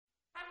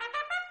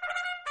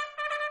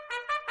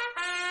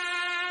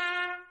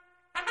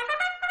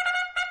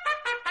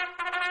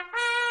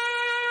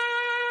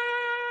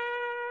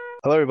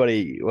Hello,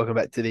 everybody. Welcome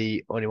back to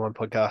the OnYaMind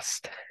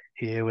podcast.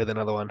 Here with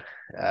another one,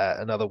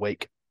 another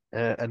week,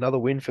 another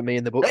win for me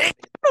in the books.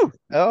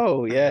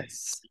 Oh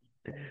yes,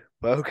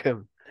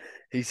 welcome.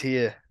 He's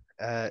here.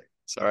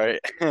 Sorry.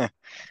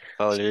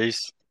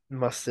 Apologies.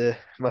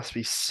 Must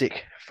be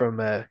sick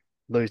from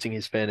losing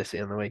his fantasy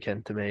on the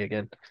weekend to me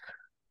again.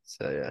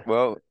 So yeah,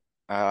 Well,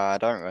 I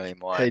don't really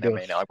how you mind. I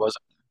doing? mean,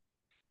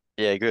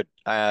 yeah, good.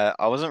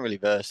 I wasn't really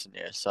versed in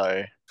it,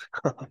 so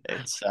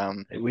it's A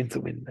win's a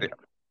win, mate.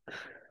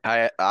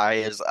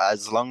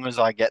 as long as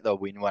I get the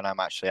win when I'm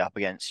actually up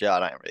against you, I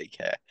don't really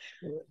care.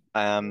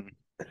 Um,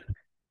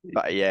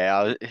 but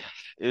yeah,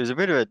 it was a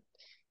bit of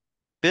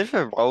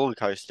a roller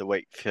coaster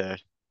week for,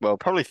 well,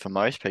 probably for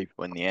most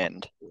people in the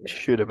end.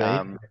 Should have been.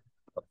 Um,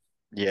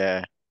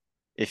 yeah,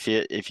 if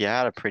you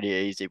had a pretty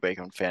easy week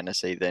on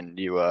fantasy, then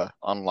you were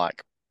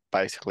unlike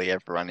basically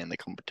everyone in the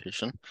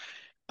competition.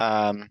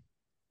 Um.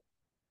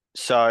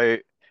 So,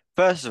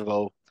 first of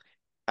all,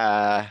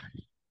 uh,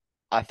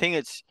 I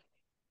think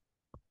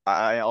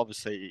I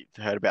obviously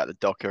heard about the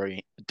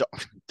Dockery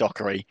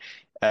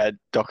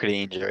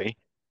injury.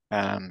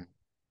 Um,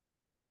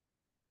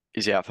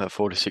 is out for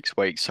 4 to 6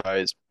 weeks, so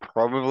it's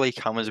probably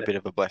come as a Yeah. bit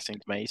of a blessing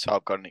to me. So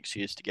I've got an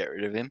excuse to get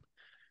rid of him.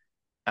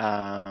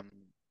 Um,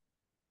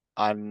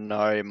 I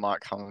know it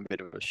might come a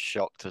bit of a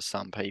shock to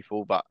some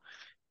people, but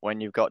when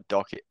you've got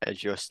Doc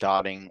as your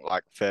starting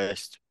like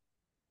first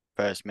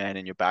man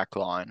in your back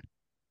line,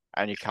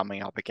 and you're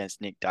coming up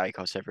against Nick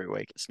Dacos every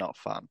week, it's not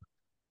fun.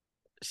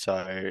 So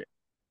I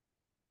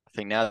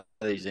think now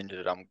that he's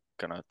injured, I'm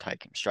gonna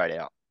take him straight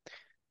out.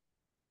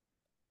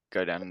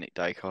 Go down to Nick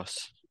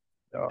Dacos,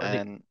 Oh,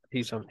 and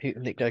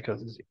Nick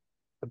Dacos is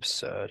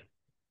absurd.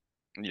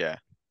 yeah,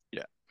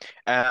 yeah.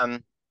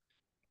 Um,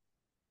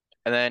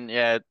 and then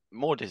yeah,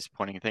 more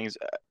disappointing things.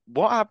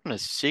 What happened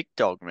to Sick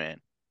Dog,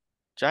 man?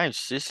 James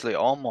Sicily.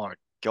 Oh my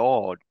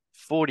God,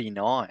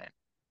 49.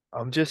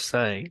 I'm just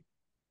saying.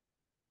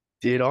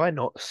 Did I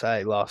not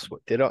say last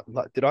week? Did I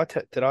like? Did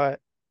I?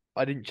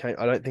 I didn't change.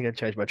 I don't think I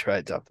changed my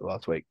trades after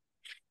last week.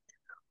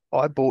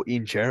 I bought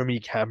in Jeremy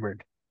Cameron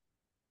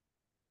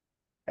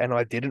and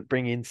I didn't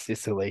bring in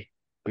Sicily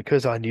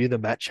because I knew the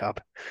matchup.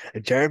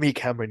 And Jeremy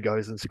Cameron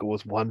goes and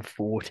scores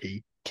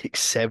 140, kicks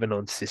seven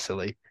on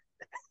Sicily.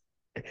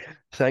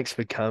 Thanks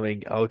for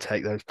coming. I'll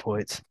take those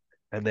points.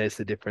 And there's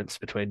the difference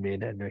between me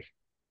and Henry.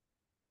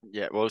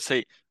 Yeah, well,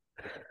 see,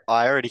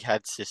 I already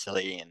had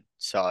Sicily in,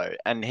 so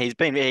and he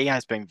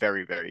has been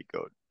very very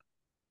good.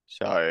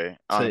 So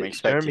So I'm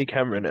expecting Jeremy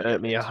Cameron him to get earned a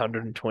me bit more.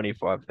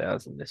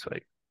 125,000 this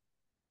week.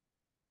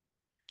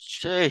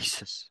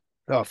 Jesus,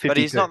 Oh, but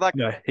he's 52. not that.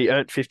 No, he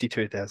earned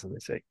 52,000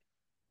 this week.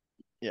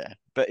 Yeah,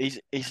 but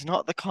he's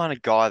not the kind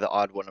of guy that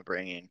I'd want to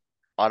bring in.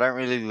 I don't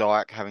really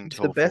like having He's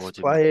the tall best forwards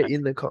in my player fantasy.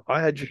 in the.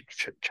 I had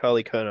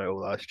Charlie Kerno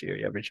last year.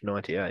 He averaged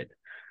 98.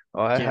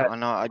 I Yeah, had I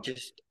know.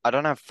 I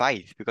don't have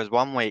faith because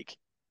one week,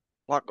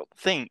 like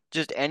think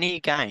just any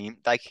game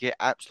they could get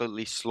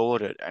absolutely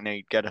slaughtered and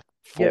he'd get a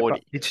Yeah, but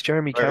 40. it's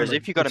Jeremy Whereas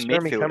if Cameron. you got a It's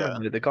Jeremy midfielder,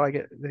 Cameron.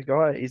 The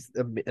guy is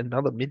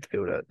another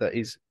midfielder that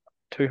is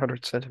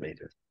 200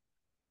 centimeters.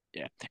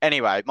 yeah.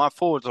 Anyway, my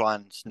forwards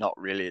line's not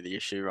really the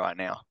issue right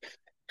now.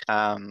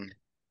 Um,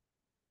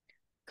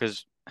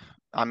 because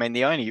I mean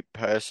the only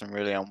person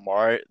really I'm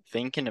worried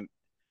thinking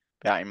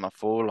about in my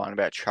forward line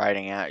about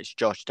trading out is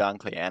Josh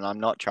Dunkley, and I'm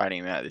not trading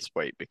him out this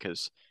week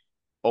because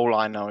all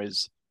I know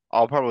is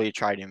I'll probably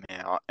trade him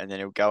out and then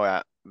he'll go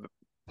out,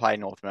 play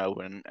North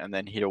Melbourne, and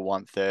then hit a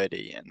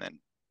 130, and then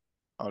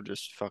I'll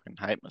just fucking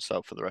hate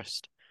myself for the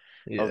rest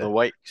of Yeah. the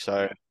week.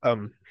 So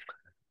Um,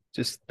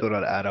 just thought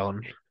I'd add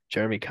on.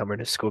 Jeremy Cameron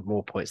has scored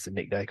more points than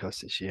Nick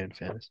Dacos this year, in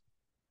fairness.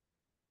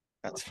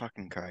 that's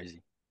fucking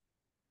crazy.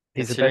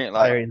 He's the best Considering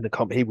like player in the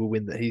comp. He will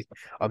win the.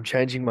 I'm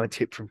changing my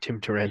tip from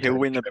Tim Taranto he'll to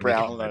win the Jeremy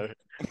Cameron. Brownlow.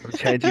 I'm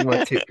changing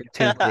my tip from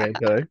Tim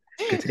Taranto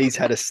because he's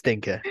had a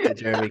stinker to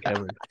Jeremy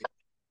Cameron.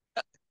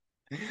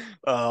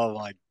 Oh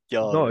my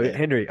God, No, man.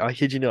 Henry, I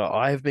kid you not.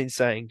 I have been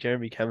saying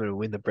Jeremy Cameron will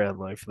win the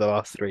Brownlow for the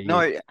last 3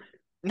 years.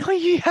 No, no,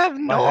 you have I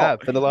not.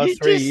 have. For the You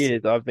last three just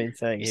years, I've been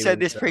saying you he will said win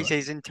this the Brownlow.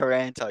 preseason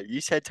Toronto.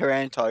 You said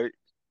Toronto.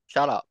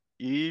 Shut up.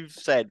 You've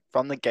said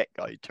from the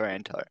get-go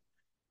Toronto.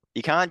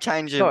 You can't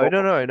change your No,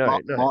 no, no, no,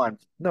 no, mind.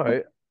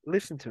 no.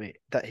 Listen to me.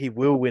 That he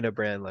will win a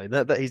Brownlow.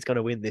 Not that he's going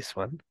to win this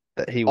one.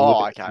 That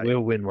Oh, okay.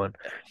 will win one.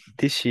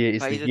 This year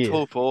is But the he's a year.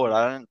 tall forward.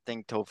 I don't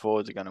think tall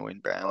forwards are going to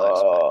win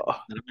Brownlows, Oh,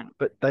 mate.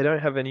 but they don't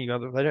have any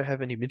other. They don't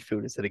have any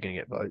midfielders that are going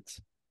to get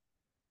votes.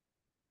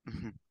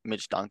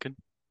 Mitch Duncan.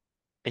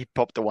 He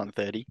popped the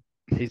 130.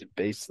 He's a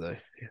beast, though.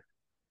 Yeah,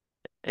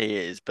 He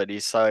is, but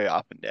he's so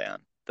up and down.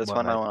 That's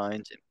why my no mate. one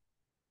owns him.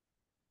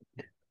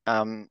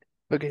 Um,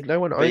 Look, no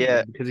one but owns yeah,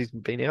 him because he's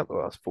been out the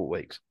last 4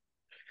 weeks.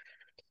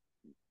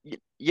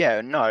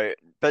 yeah, no,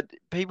 but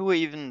people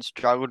even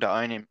struggled to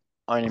own him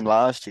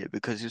last year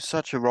because he was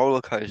such a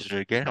roller coaster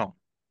to get on.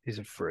 He's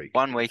a freak.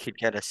 One week he'd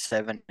get a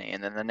 70,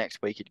 and then the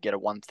next week he'd get a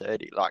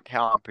 130. Like,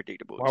 how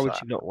unpredictable Why is would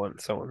that? you not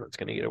want someone that's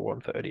going to get a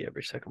 130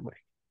 every second week?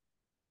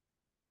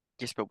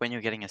 Yes, but when you're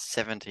getting a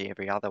 70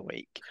 every other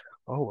week,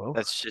 Oh well.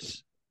 that's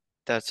just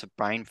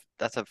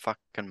That's a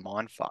fucking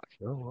mind fuck.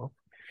 Oh well.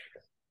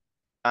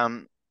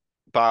 Um,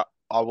 but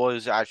I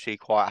was actually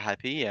quite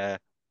happy. I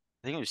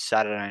think it was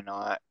Saturday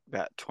night,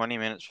 about 20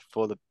 minutes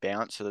before the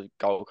bounce of the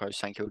Gold Coast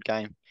St Kilda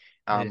game.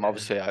 Yeah.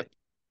 Obviously I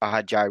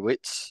had Jarry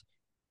Witts,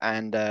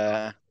 and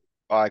Oh,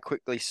 I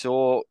quickly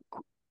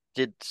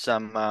did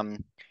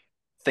some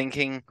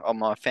thinking on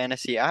my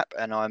fantasy app,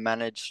 and I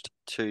managed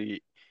to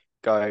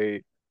go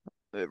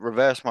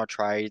reverse my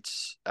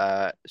trades,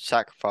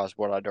 sacrifice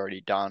what I'd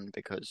already done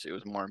because it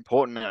was more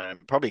important and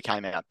it probably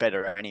came out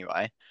better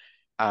anyway.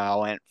 I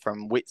went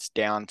from Wits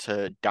down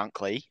to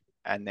Dunkley,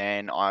 and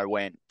then I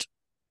went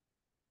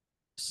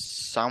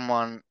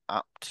someone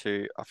up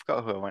to I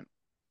forgot who I went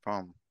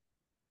from.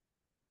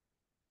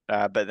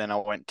 But then I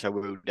went to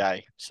Will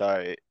Day,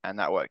 so and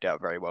that worked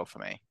out very well for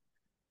me.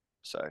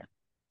 So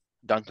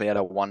Dunkley had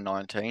a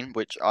 119,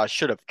 which I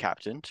should have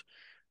captained.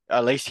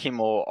 At least him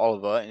or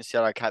Oliver.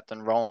 Instead, I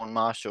captained Rowan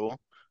Marshall,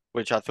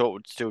 which I thought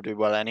would still do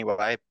well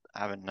anyway,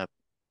 having to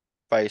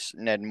face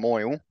Ned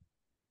Moyle.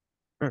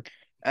 hmm.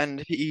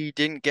 And he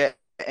didn't get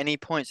any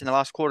points in the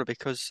last quarter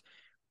because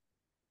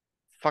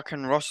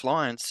fucking Ross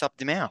Lyons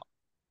subbed him out.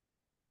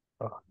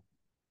 Oh,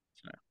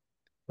 So,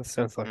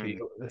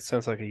 mm. that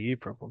sounds like a you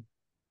problem.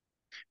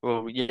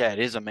 Well, yeah, it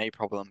is a me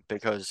problem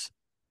because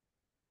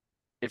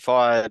if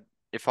I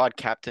if I'd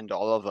captained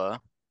Oliver,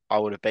 I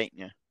would have beaten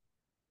you.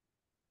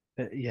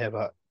 Yeah,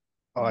 but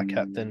I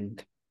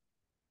captained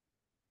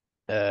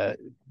uh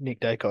Nick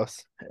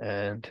Dacos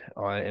and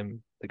I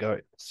am the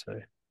GOAT.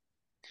 So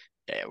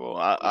Yeah, well,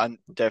 I'm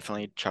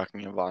definitely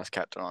chucking a vice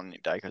captain on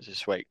Nick Dacos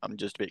this week. I'm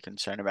just a bit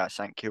concerned about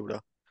St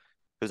Kilda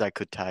because they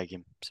could tag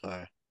him.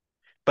 So,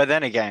 but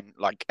then again,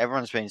 like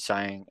everyone's been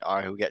saying,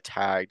 oh, he'll get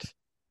tagged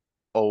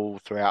all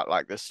throughout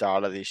like the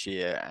start of this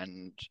year,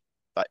 and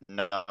like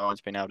no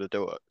one's been able to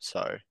do it.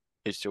 So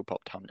he's still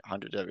popped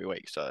hundreds every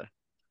week. So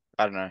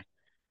I don't know.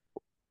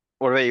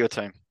 What about your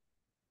team?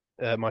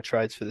 my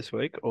trades for this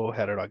week, or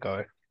how did I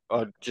go?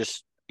 Or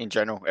just in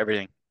general,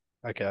 everything?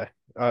 Okay.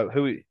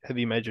 Who have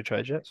you made your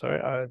trade yet? Sorry,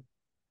 I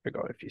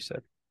forgot if you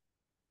said.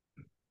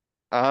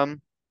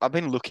 I've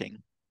been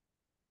looking.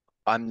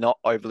 I'm not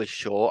overly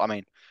sure. I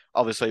mean,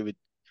 obviously with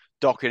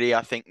Doherty,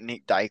 I think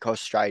Nick Dacos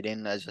straight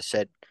in, as I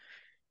said,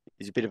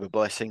 is a bit of a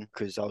blessing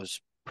because I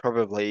was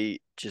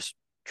probably just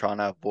trying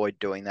to avoid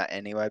doing that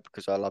anyway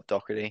because I love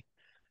Doherty.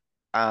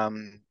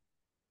 Um,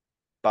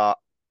 but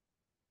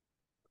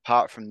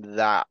apart from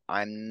that,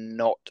 I'm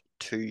not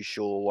too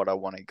sure what I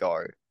want to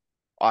go.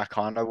 I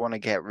kind of want to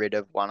get rid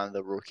of one of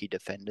the rookie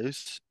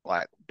defenders,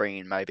 like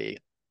bringing maybe.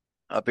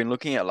 I've been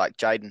looking at like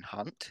Jaden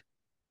Hunt.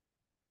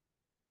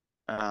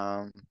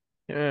 Um,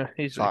 Yeah,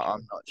 he's so I'm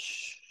okay. not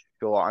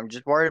sure. I'm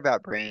just worried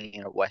about bringing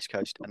in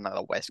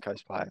another West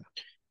Coast player.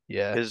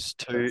 Yeah, Because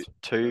two that's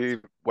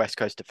two West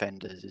Coast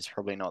defenders is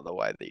probably not the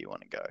way that you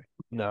want to go.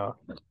 no.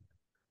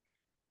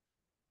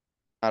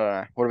 I don't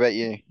know. What about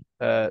you?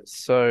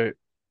 So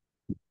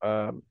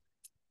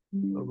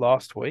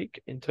last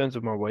week, in terms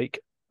of my week,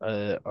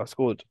 I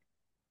scored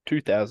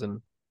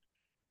 2,000.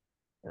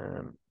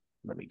 Um,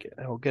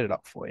 I'll get it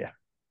up for you.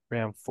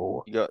 Round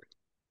four, You got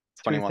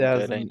two 21-13,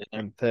 thousand didn't you?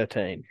 and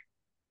thirteen.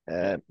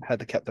 Yeah, Had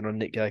the captain on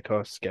Nick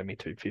Gakos, gave me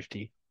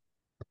 250.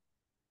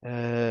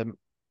 Um,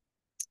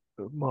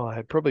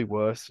 my probably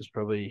worst was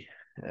probably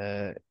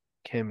uh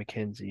Cam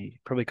McKenzie,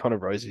 probably Connor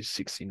Rosie's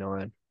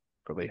 69.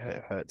 Probably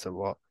hurts a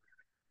lot.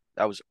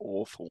 that was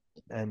awful.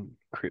 And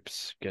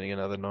Cripps getting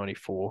another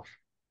 94.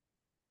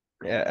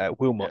 Yeah, Yeah,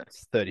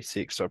 Wilmot's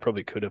 36, so I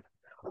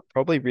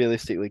probably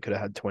realistically could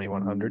have had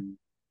 2,100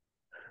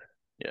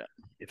 yeah,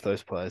 if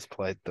those players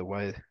played the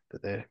way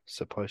that they're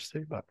supposed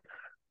to, but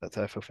that's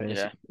AFL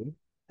fantasy.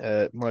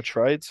 yeah, My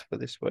trades for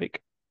this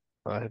week,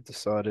 I have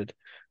decided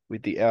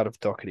with the out of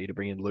Doherty to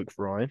bring in Luke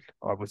Ryan.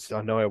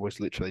 I know I was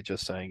literally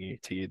just saying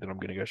to you that I'm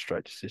going to go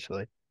straight to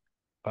Sicily,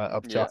 but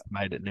I've yeah, just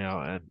made it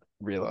now and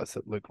realised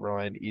that Luke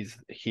Ryan is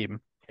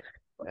him.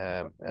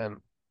 And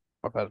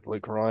I've had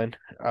Luke Ryan,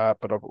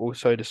 but I've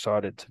also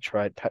decided to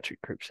trade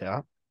Patrick Cripps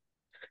out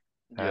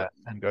yeah,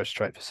 and go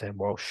straight for Sam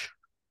Walsh.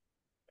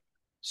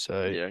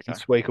 So yeah. Okay.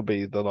 this week will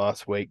be the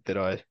last week that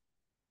I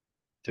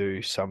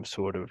do some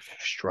sort of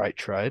straight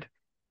trade.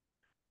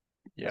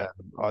 Yeah,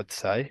 I'd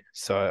say.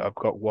 So I've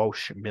got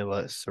Walsh,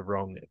 Miller,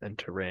 Sarong, and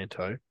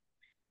Taranto.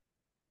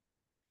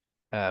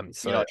 you're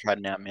So not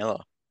trading out Miller.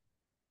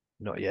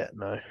 not yet,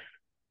 no.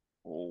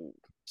 Oh,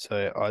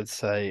 So I'd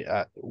say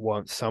at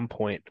some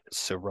point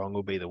Sarong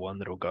will be the one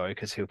that'll go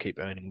because he'll keep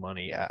earning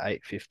money at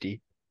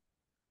 850.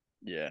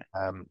 yeah,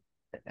 Um,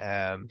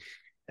 um,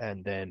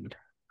 and then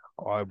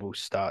I will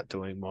start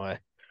doing my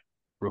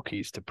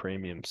rookies to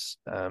premiums.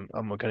 I'm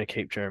not going to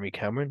keep Jeremy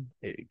Cameron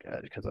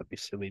because I'd be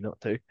silly not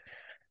to.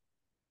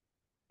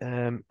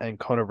 And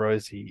Connor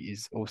Rosie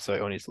is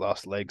also on his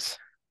last legs.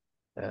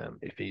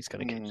 If he's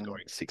going to keep mm,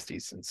 scoring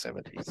 60s and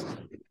 70s.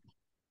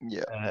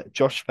 yeah,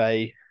 Josh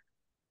Fay,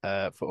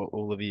 for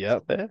all of you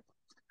out there,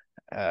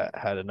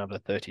 had another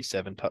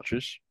 37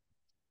 touches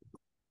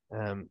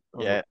on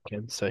the yeah,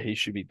 weekend, so he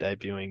should be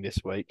debuting this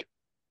week.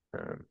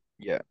 Um,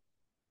 yeah,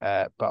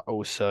 but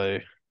also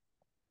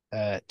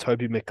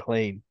Toby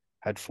McLean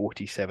had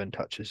 47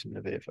 touches in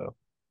the VFL,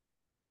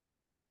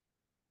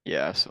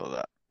 Yeah, I saw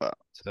that. But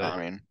so I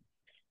mean,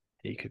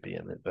 he could be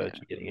on the yeah, verge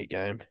of getting a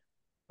game,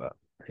 but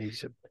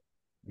he's a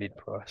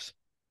mid-price.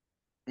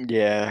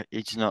 yeah,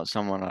 he's not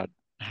someone I'd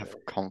So have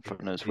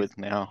confidence he's with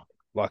now.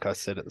 like I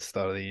said at the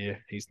start of the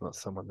year, he's not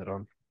someone that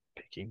I'm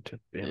picking to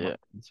be in my Yeah.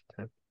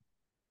 team.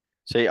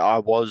 See, I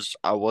was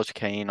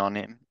keen on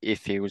him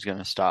if he was going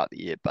to start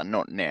the year, but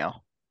not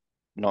now,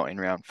 not in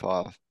round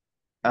five.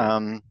 Yeah,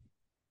 Um,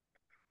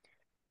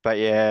 but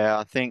yeah,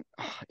 I think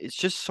it's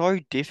just so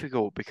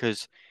difficult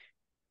because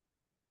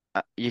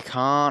you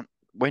can't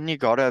when you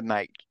gotta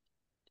make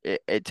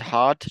it, it's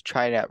hard to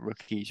trade out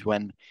rookies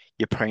when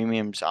your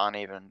premiums aren't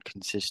even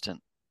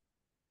consistent.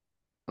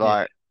 yeah,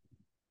 Like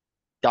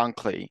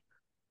Dunkley,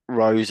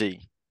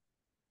 Rosie,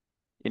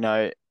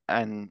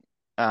 and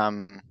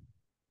um,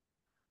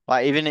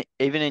 like even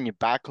in your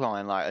back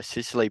line, like a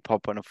Sicily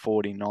popping a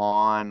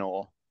 49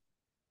 or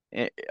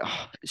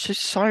it's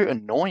just so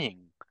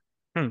annoying.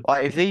 hmm.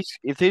 Like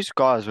if these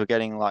guys were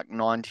getting like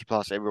 90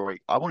 plus every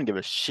week, I wouldn't give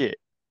a shit.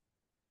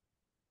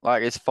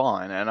 Like it's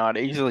fine, and I'd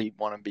easily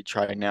want to be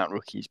trading out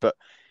rookies, but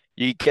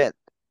you get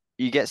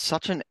you get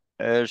such an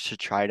urge to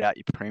trade out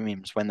your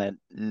premiums when they're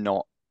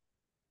not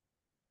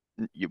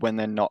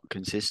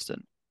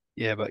consistent.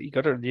 Yeah. But you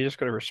just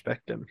gotta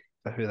respect them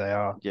for who they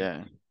are.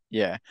 Yeah,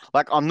 yeah.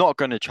 Like I'm not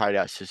going to trade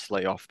out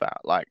Sicily off that.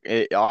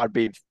 I'd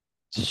be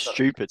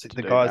stupid to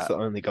The do guy's that. the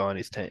only guy on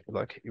his team.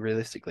 Like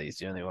realistically, he's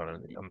the only one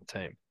on the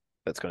team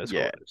that's going to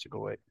score Yeah, every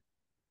single week.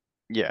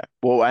 yeah.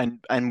 Well,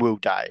 and Will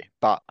Day,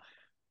 but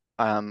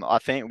I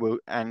think Will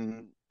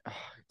and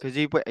because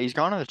he's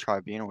going to the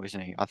tribunal,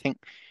 isn't he? I think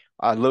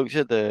I looked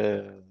at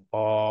the.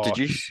 Oh, Did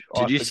I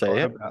you see forgot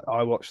it? about.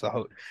 I watched the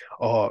whole.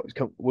 Oh,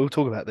 we'll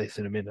talk about this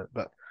in a minute,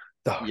 but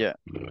the Yeah,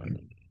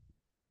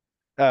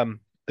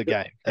 the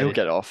game that he'll is.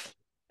 get off.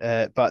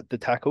 But the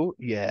tackle,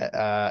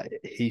 yeah.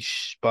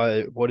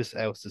 By what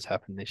else has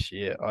happened this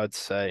year? I'd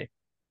say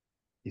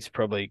he's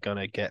probably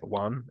gonna get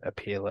one,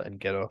 appeal it, and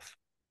get off.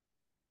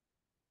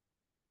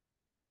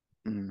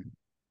 Mm.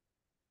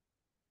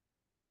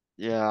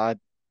 Yeah,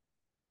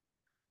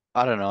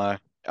 I don't know.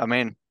 I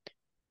mean,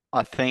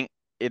 I think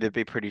it'd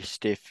be pretty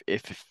stiff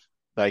if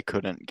they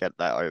couldn't get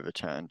that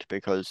overturned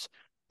because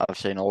I've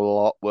seen a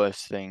lot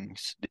worse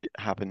things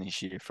happen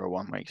this year for a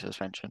 1 week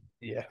suspension.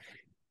 Yeah,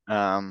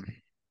 Um,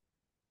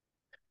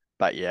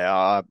 but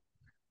yeah,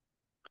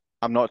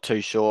 I'm not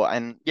too sure.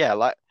 And yeah,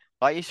 like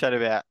you said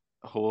about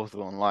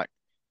Hawthorn, like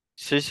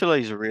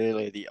Sicily's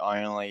really the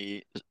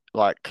only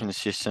like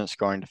consistent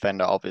scoring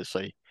defender,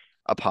 obviously,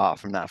 apart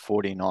from that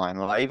 49.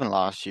 Like even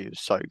last year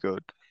was so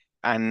good.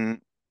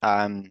 And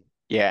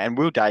yeah, and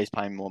Will Day's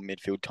playing more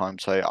midfield time,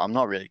 so I'm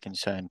not really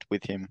concerned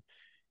with him.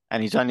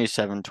 And he's only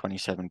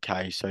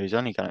 727K, so he's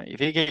only gonna if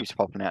he keeps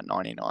popping out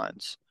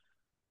 99s,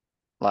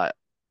 like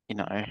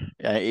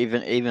yeah,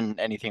 even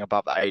anything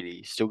above 80,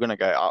 he's still gonna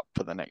go up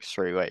for the next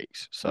 3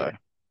 weeks. yeah. So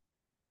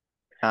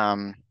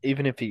um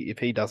Even if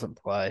he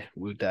doesn't play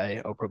Will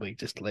Day, I'll probably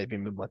just leave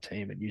him in my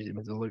team and use him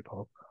as a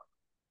loophole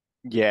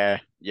yeah,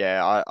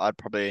 yeah,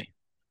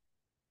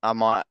 I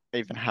might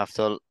even have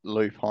to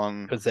loop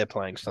on. because they're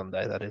playing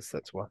Sunday. That's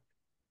why.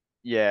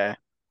 Yeah,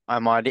 I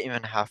might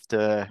even have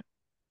to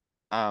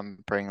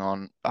bring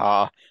on.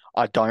 I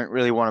don't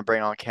really want to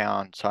bring on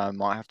Cowan, so I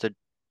might have to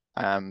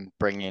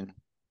bring in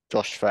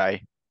Josh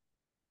Fay,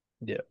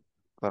 Yeah,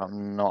 but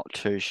I'm not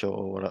too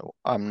sure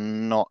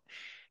I'm not.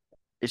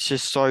 It's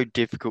just so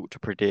difficult to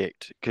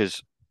predict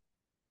because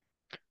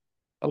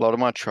a lot of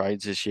my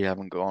trades this year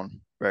haven't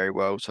gone very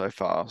well so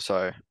far.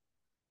 So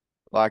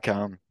like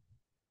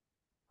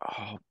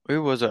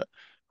who was it?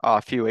 Oh,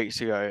 a few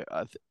weeks ago,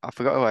 I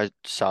forgot who I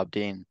subbed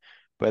in,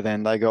 but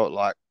then they got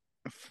like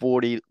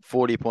 40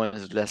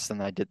 points less than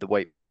they did the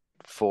week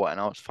before, and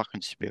I was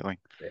fucking spewing.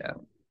 yeah,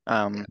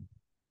 Um,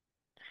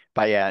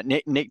 but yeah,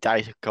 Nick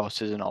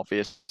Dacos is an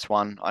obvious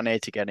one. I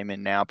need to get him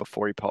in now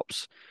before he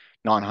pops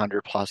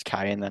 900 plus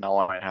K, and then I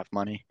won't have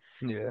money.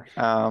 yeah.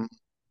 Um,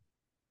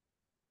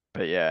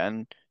 but yeah,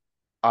 and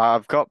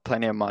I've got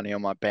plenty of money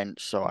on my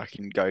bench, so I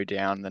can go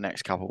down the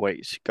next couple of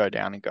weeks, go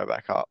down and go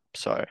back up.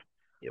 So.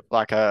 Yep.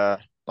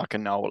 Like a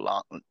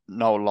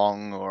Noah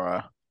Long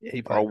Yeah,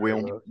 he or a played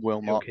very well.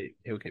 Wilmot.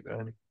 He'll keep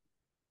earning.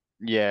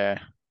 Yeah.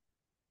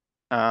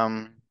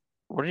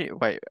 What did he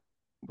wait?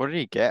 What did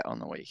he get on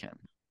the weekend?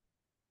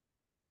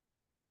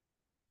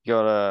 He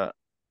got a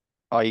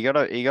he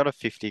got a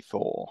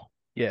 54.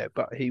 Yeah,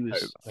 but he Oh,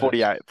 was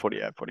 48,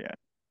 48, 48.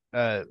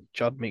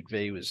 Judd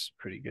McVee was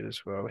pretty good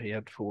as well. He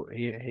had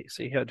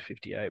he had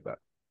 58, but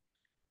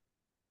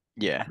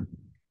Yeah.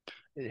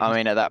 I he's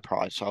mean, at that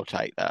price, I'll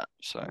take that.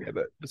 So yeah,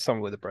 but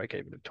someone with a break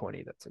even of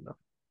 20, that's enough.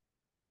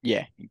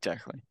 yeah,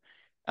 exactly.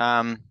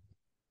 Um,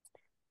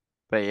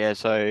 but yeah,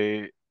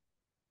 so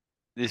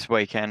this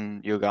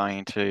weekend you're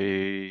going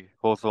to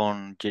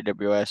Hawthorn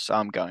GWS.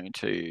 I'm going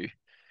to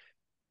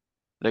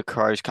the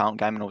Crows Carlton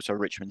game and also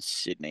Richmond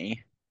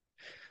Sydney.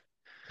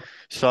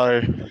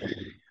 So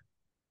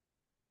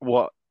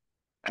what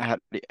how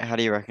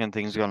do you reckon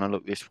things are gonna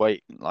look this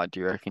week? Like, do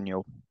you reckon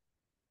you'll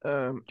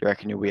Um, Do you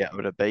reckon you'll be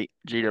able to beat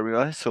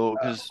GWS or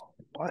because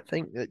I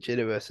think that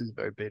GWS is a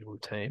very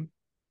beatable team.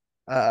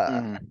 Uh,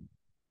 mm,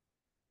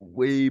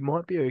 we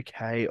might be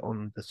okay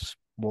on the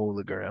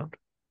smaller ground,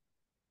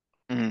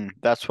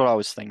 that's what I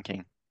was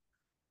thinking.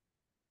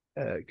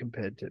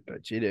 compared to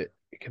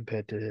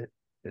compared to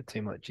a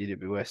team like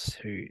GWS,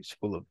 who is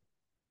full of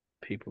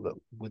people that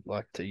would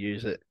like to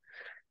use it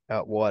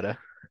out wider.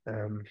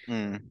 Um,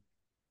 Mm,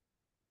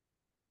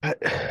 but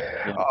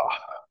yeah,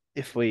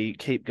 if we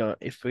keep going,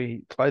 if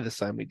we play the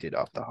same we did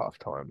after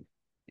halftime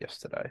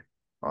yesterday,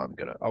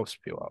 I'll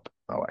spew up.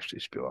 I'll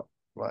actually spew up.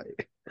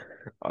 Like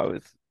I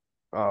was,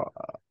 oh,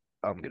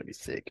 I'm gonna be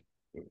sick.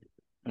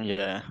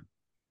 yeah.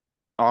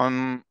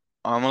 I'm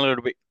I'm a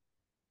little bit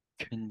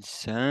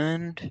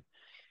concerned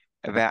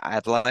about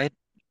Adelaide.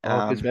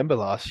 Oh, because Um, remember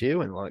last year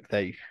when like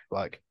they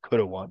like could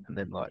have won and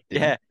then like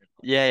didn't.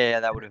 yeah, yeah,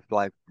 that would have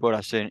like brought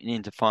us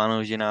into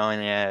finals, and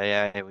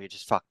yeah, we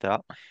just fucked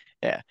up.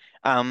 Yeah.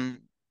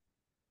 Um,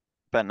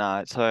 but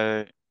no,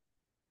 so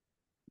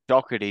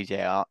Doherty's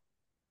out,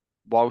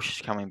 Walsh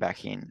is coming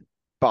back in,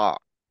 but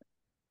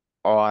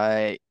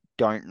I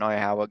don't know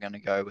how we're going to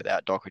go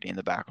without Doherty in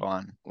the back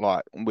line,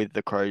 like with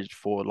the Crows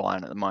forward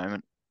line at the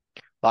moment.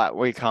 Like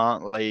we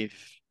can't leave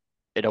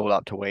it all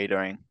up to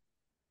Wiedering.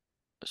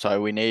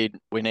 So we need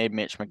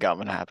Mitch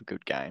McGovern to have a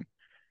good game.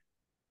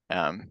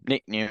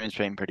 Nick Newman's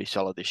been pretty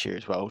solid this year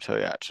as well too,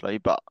 actually.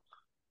 But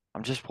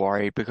I'm just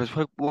worried because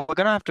we're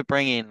gonna have to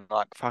bring in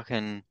like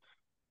fucking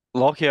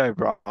Lockie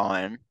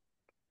O'Brien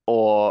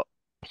or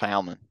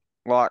Plowman.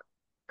 Like,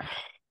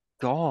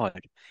 God,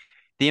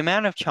 the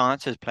amount of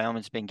chances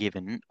Plowman's been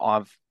given,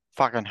 I've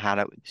fucking had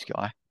it with this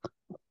guy.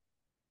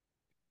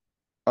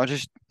 I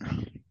just,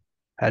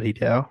 Paddy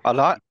Dow. I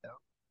like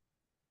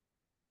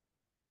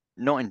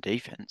not in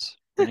defense.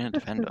 We need a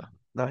defender.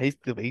 No, he's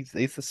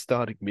the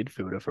starting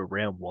midfielder for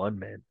round one,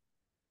 man.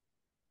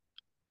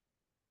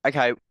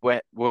 Okay,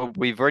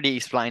 we've already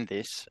explained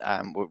this.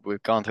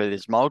 We've gone through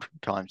this multiple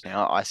times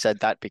now. I said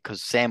that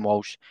because Sam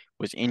Walsh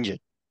was injured.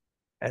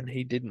 And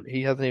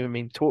he hasn't even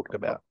been talked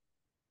about.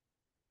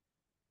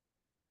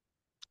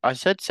 I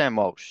said Sam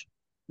Walsh.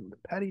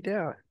 Paddy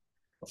Dow.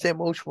 Sam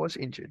Walsh was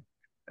injured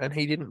and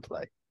he didn't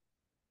play.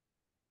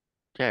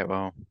 Yeah,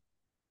 well,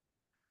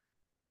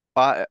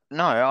 I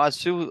no, I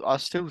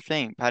still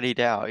think Paddy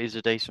Dow is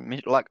a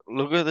decent like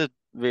look at the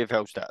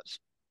VFL stats.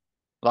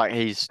 Like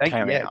he's Thank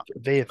tearing yeah, out. So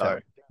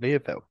VFL.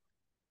 VFL.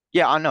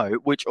 yeah, I know,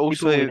 which People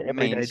also in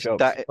everyday means jobs.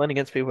 that Playing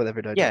against people with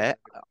everyday jobs. yeah,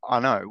 I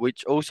know,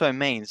 which also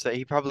means that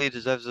he probably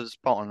deserves a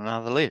spot on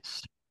another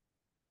list.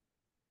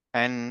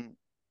 And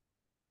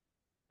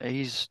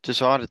he's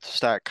decided to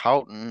stay at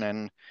Carlton,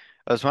 and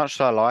as much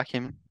as I like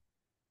him,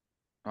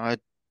 I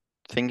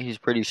think he's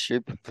pretty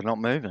stupid for not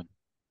moving.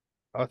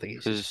 I think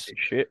he's just a Because bit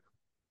shit.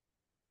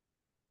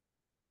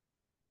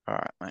 all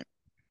right, mate.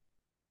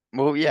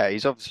 Well, yeah,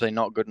 he's obviously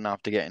not good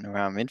enough to get in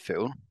around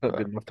midfield, Not but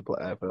good enough to play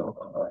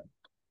AFL.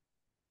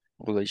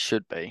 well, he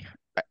should be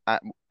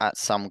at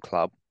some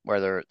club,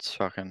 whether it's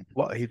fucking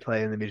What he'd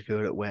play in the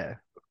midfield at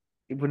where?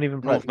 He wouldn't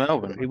even play. North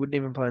Melbourne. He wouldn't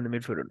even play in the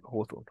midfield at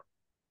Hawthorn.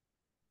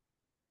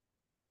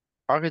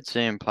 I could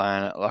see him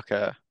playing at like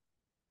a,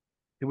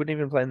 He wouldn't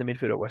even play in the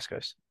midfield at West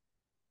Coast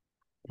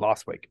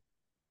last week.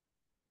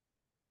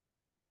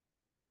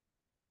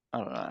 I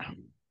don't know.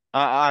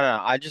 I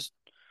don't know.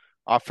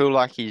 I feel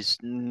like he's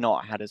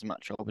not had as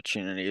much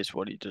opportunity as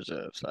what he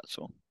deserves. That's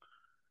all.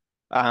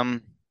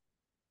 Um,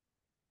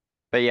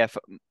 but yeah,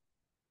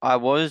 I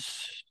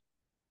was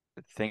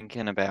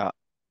thinking about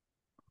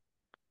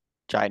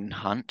Jaden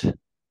Hunt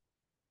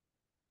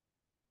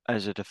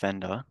as a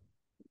defender.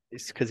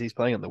 It's because he's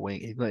playing on the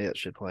wing. He's not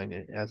actually playing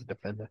as a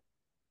defender.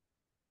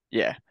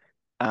 Yeah.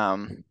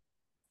 5'18".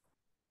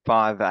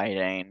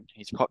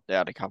 He's popped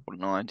out a couple of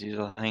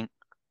 90s, I think.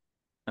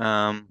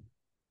 Um,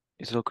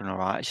 he's looking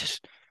alright. It's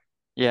just,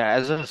 yeah,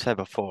 as I said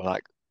before,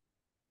 like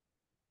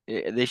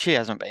this year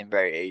hasn't been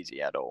very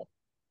easy at all.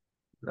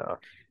 No,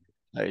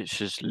 Like, it's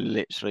just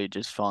literally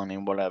just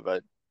finding whatever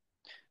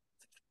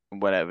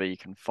you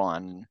can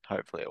find, and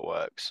hopefully it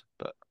works.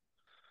 But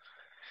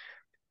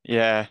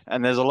yeah,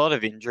 and there's a lot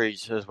of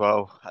injuries as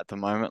well at the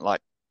moment.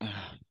 Like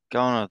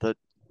going on the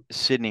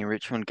Sydney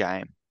Richmond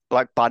game,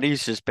 like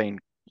Buddy's just been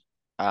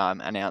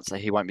announced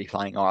that he won't be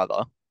playing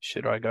either.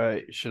 should I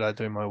go? Should I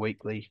do my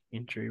weekly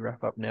injury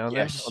wrap up now then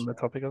on Yes. the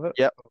topic of it?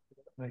 Yep.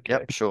 Okay.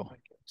 Yep. Sure.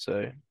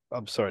 So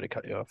I'm sorry to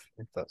cut you off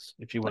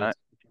if you wanted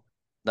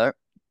No. to. No.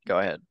 Go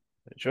ahead.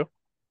 Sure.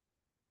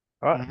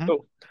 All right, Hmm.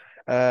 cool.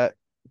 Uh,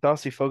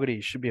 Darcy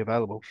Fogarty should be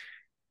available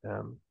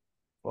um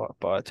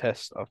by a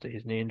test after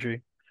his knee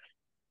injury.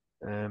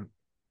 Um,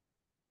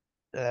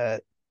 uh,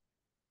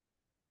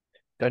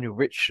 Daniel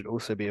Rich should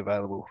also be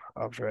available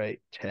after a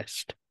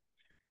test.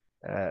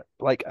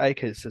 Blake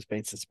Acres has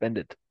been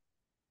suspended,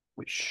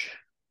 which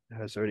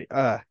has already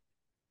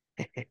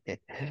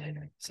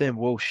Sam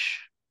Walsh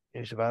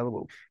is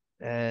available.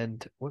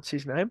 And what's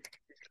his name?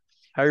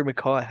 Harry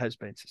Mackay has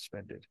been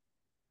suspended.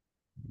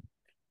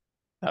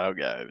 That'll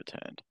get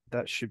overturned.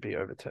 That should be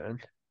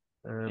overturned.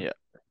 Um, Yeah.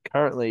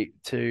 currently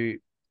to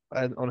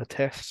and on a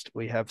test,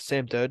 we have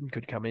Sam Durden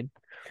could come in.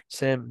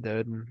 Sam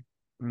Durden,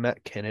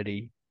 Matt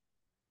Kennedy,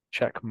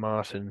 Jack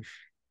Martin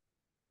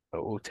are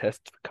all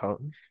test for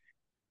Carlton.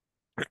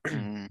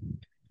 Mm,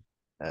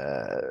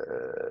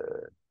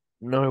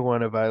 No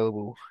one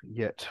available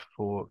yet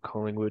for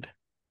Collingwood.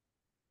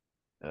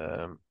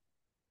 Um,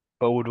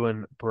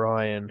 Baldwin,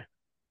 Bryan,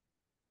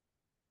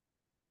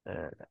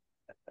 uh,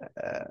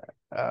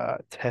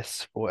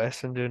 tests for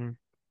Essendon.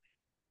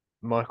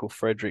 Michael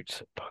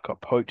Fredericks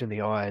got poked in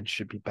the eye and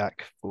should be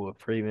back for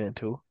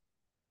Fremantle.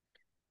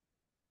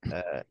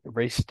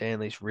 Reece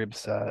Stanley's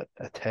ribs are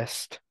a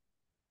test.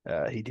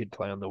 He did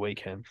play on the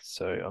weekend,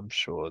 so I'm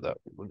sure that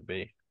wouldn't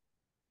be.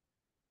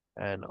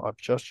 And I've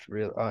just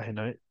real you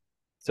know,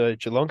 so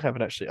Geelong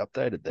haven't actually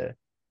updated their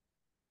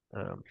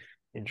um,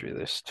 injury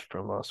list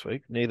from last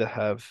week. Neither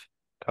have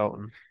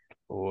Carlton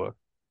or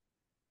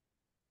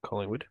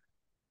Collingwood,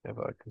 if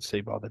I can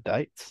see by the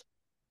dates.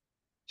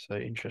 So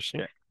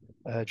interesting.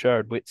 yeah.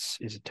 Jared Witts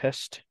is a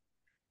test.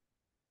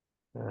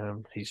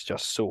 He's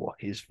just sore.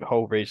 His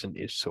whole reason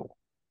is sore.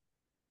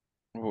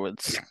 Well,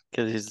 it's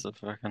because he's the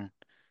fucking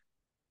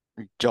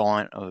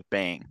giant of a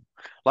being.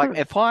 Like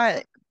if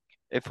I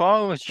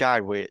was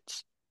Jared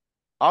Witts,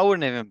 I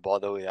wouldn't even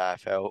bother with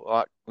AFL.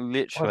 Like Why not?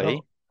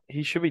 literally,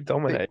 He should be the-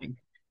 dominating.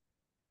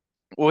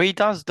 well, he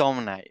does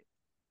dominate.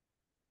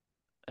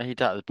 He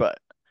does, but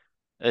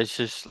it's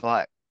just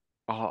like,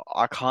 oh,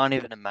 I can't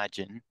even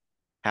imagine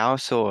how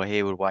sore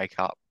he would wake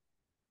up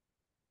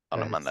on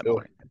a And Monday so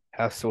morning.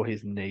 how sore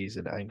his knees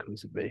and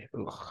ankles would be.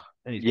 Ugh.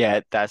 And his Yeah,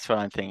 back. that's what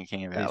I'm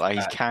thinking And about. his Like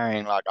he's back.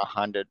 carrying like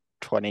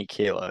 120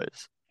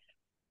 kilos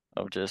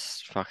of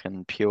just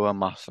fucking pure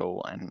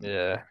muscle, and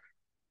Yeah.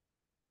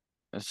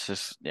 it's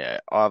just yeah,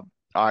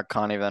 I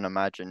can't even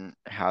imagine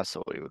how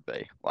sore he would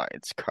be. Like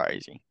it's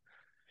crazy.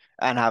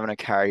 And having to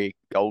carry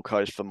Gold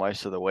Coast for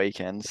most of the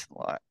weekends,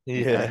 like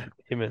Yeah.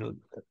 Him and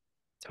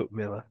Took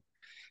Miller.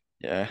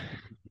 yeah,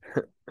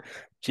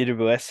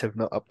 GWS have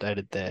not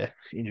updated their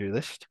injury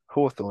list.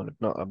 Hawthorn have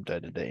not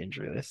updated their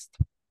injury list.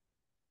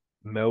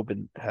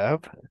 Melbourne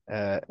have,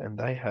 and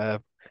they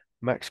have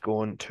Max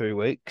Gawn 2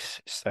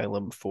 weeks,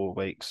 Salem 4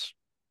 weeks,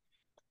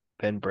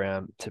 Ben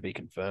Brown to be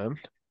confirmed.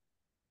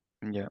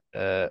 yeah.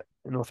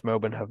 North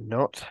Melbourne have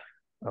not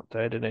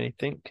updated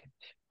anything.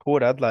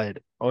 Port Adelaide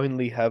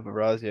only have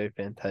Orazio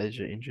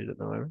Fantasia injured at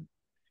the moment.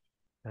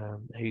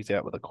 He's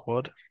out with a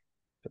quad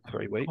for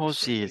three Of weeks.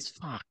 course he is.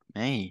 Fuck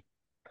me.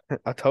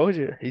 I told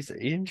you he's an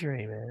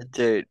injury, man.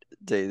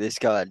 This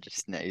guy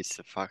just needs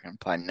to fucking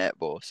play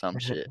netball or some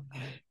shit.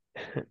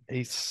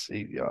 He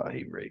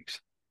reeks.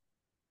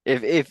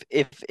 If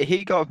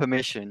he got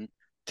permission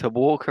to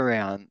walk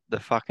around the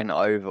fucking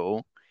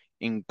oval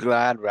in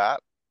glad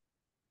wrap,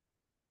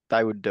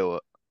 they would do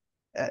it.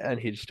 And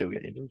he'd still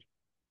get injured.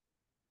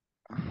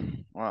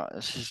 Wow,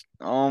 it's just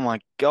oh my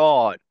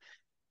God.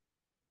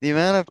 The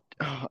amount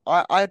of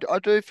I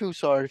do feel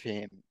sorry for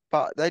him,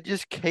 but they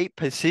just keep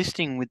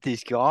persisting with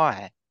this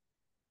guy.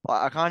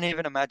 Like I can't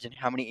even imagine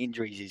how many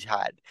injuries he's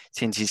had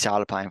since he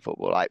started playing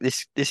football. Like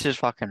this is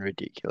fucking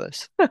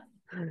ridiculous.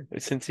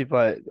 Since he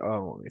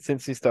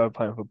started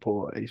playing for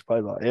Port, he's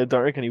played like I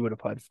don't reckon he would have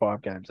played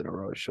 5 games in a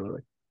row,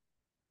 surely.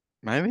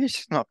 Maybe it's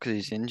just not because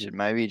he's injured.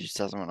 Maybe he just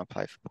doesn't want to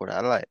play for Port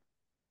Adelaide.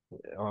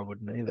 I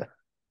wouldn't either.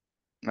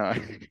 No.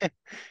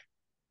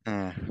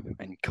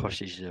 And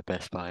Koshi's the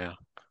best player.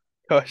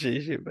 Gosh,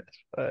 he's your best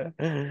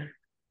player.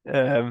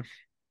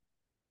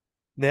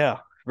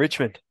 Now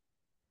Richmond,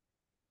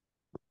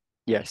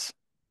 Yes.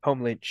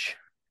 Tom Lynch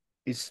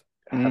is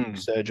having Mm.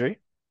 surgery.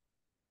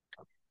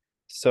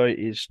 So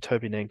is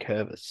Toby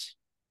Nankervis.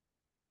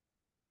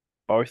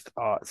 Both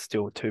are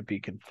still to be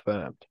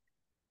confirmed.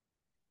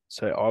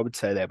 So I would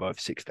say they're both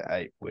 6 to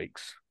 8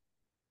 weeks.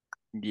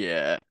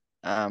 Yeah.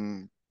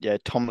 Yeah,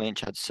 Tom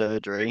Lynch had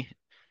surgery,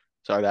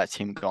 so that's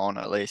him gone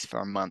at least for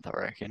a month, I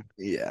reckon.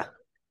 Yeah.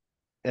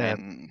 Um,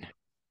 And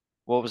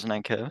what was the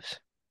name, Curtis?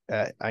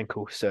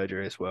 Ankle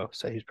surgery as well.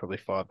 So he's probably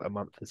 5 a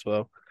month as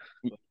well.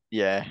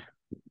 Yeah.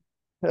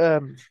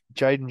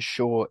 Jaden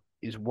Shaw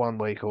is 1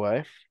 week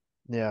away.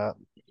 Now,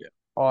 Yeah.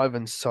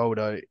 Ivan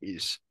Soldo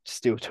is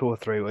still 2 or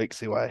 3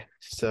 weeks away.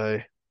 So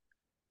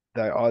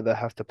they either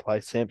have to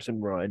play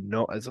Samson Ryan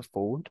not as a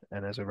forward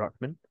and as a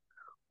ruckman,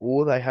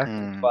 or they have to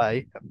Mm.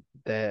 play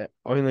their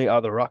only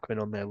other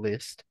ruckman on their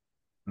list,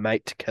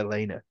 Mate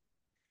Kalina.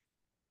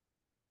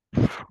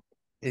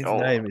 His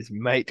name God. is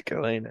Mate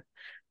Kalina,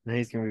 and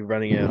he's going to be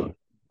running out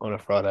on a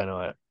Friday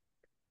night.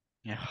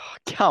 Yeah.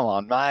 Come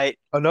on, mate.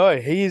 Oh no,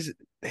 he's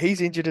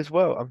injured as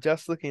well. I'm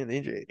just looking at the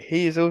injury.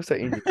 He is also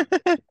injured.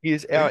 He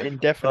is out Oh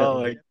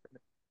indefinitely. my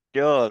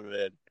God,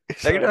 man. They're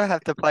So gonna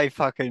have to play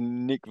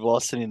fucking Nick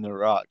Vossen in the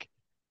ruck.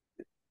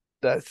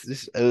 that's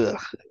just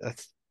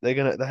That's they're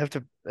gonna have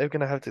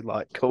to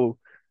like call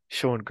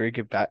Sean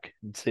Grigor back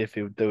and see if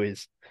he'll do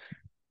his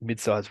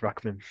mid-sized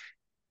ruckman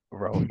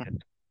role again.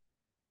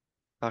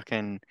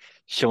 Fucking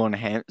Sean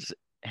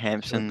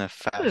Hampson, the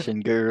fashion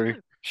guru.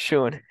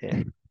 Sean,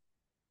 yeah.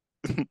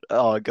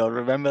 Oh God,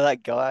 remember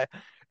that guy?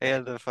 He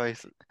had the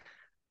face.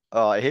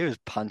 Oh, he was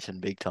punching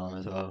big time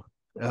as well.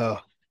 Oh,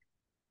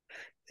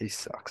 He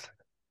sucks.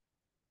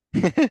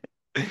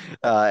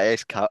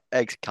 Ex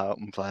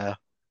Carlton player.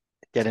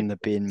 Get Did in the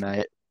bin,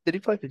 mate. did he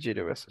play for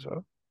GWS as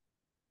well?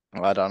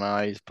 I don't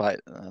know. He's played.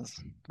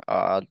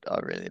 I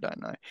really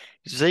don't know.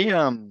 You see,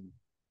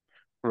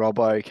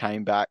 Robbo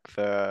came back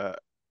to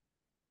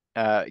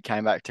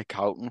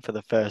Carlton for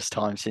the first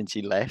time since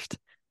he left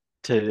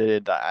to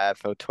the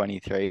AFL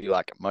 23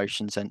 like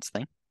motion sense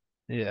thing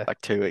Yeah,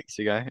 like 2 weeks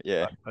ago.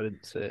 Yeah, I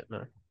didn't see it.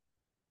 No.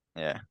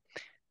 yeah.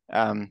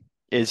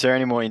 Is there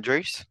any more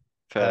injuries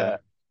for? Uh,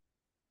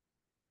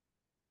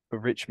 for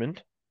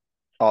Richmond.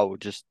 Oh,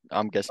 just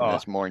I'm guessing Oh,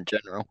 there's more in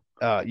general.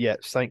 yeah,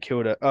 St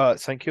Kilda.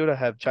 St Kilda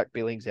have Jack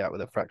Billings out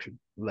with a fractured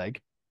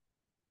leg.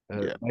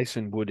 Yeah.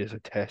 Mason Wood is a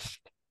test.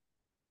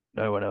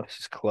 No one else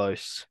is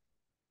close.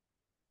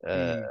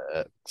 Mm.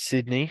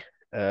 Sydney.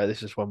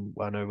 This is one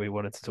I know we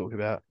wanted to talk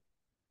about.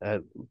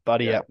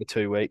 Buddy Yeah. out for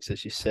 2 weeks,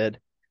 as you said.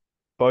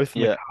 Both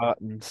Yeah.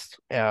 McCartans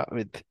out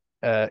with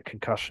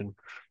concussion,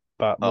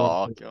 but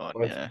Oh God.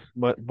 both, Yeah.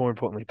 more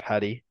importantly,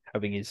 Paddy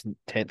having his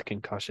 10th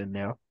concussion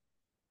now.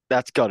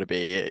 That's got to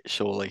be it,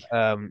 surely.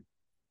 Um,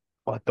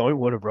 I don't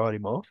want to write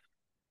him off,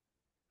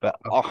 but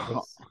of Oh,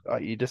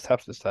 course, you just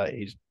have to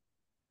say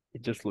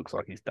it just looks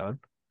like he's done.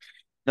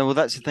 no, well,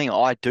 that's the thing.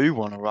 I do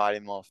want to write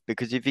him off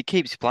because if he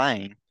keeps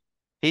playing,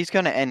 he's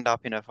going to end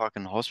up in a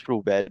fucking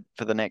hospital bed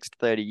for the next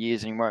 30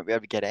 years and he won't be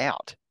able to get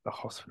out. The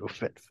hospital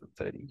vet for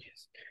 30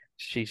 years.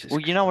 Jesus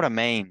Well, you know what Christ. I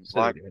mean.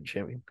 Like, Considered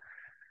champion.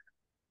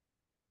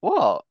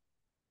 what?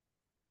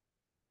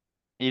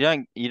 You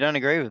don't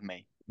agree with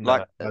me?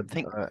 Like, No, I,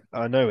 think,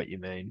 I know what you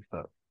mean,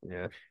 but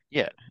yeah,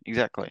 yeah,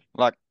 exactly.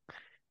 Like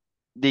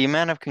the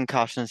amount of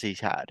concussions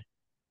he's had,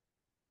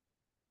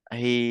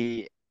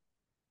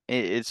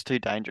 it's too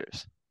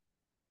dangerous.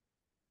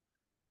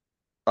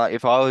 Like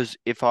if I was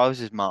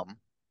his mum,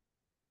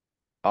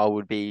 I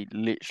would be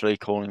literally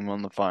calling him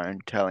on the phone,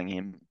 telling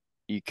him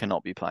you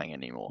cannot be playing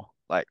anymore.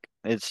 Like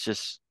it's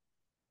just,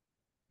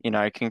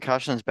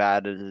 concussion's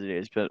bad as it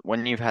is, but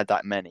when you've had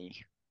that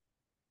many,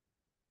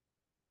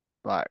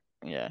 like,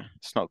 yeah,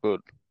 it's not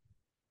good.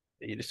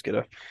 you just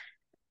gotta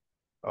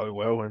oh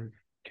well and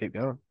keep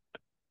going.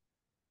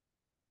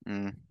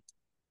 Mm,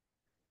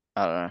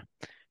 I don't know.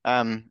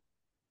 Um,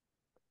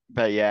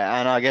 but yeah,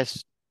 and I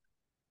guess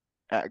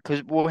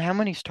because well, how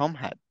many's Tom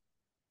had?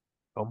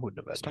 Tom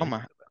wouldn't have Is had Tom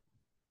many.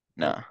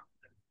 No, no?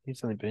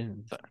 he's only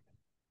been So,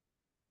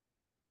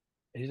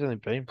 he's only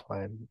been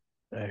playing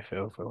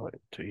AFL for like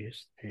 2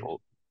 years. Years.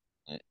 well,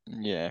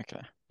 yeah,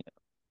 okay.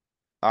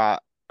 Uh,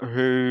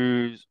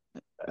 who's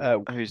Uh,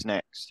 who's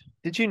next?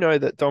 did you know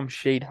that Dom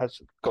Sheed has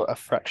got a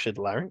fractured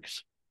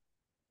larynx?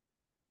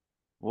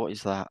 What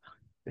is that?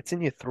 It's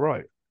in your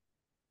throat.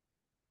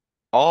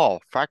 Oh,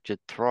 fractured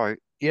throat.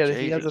 Yeah,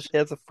 Jesus. he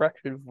has a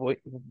fractured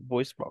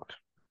voice box.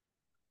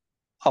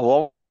 Oh,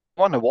 well,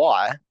 I wonder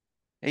why.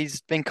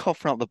 He's been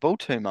coughing up the ball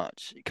too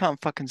much. He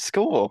can't fucking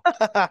score.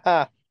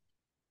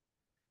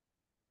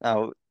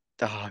 Oh,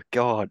 oh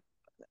God.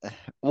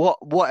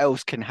 What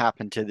else can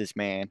happen to this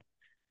man?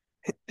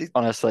 He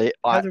Honestly,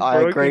 I, has a I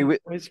agree broken with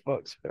voice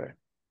box, bro.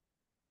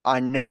 I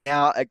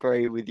now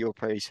agree with your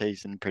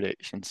preseason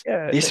predictions.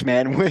 Yeah, This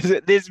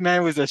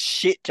man was a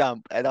shit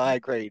jump, and I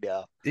agree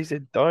now. he's a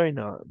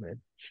donut, man.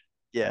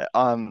 Yeah,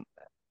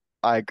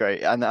 I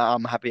agree, and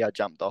I'm happy I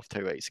jumped off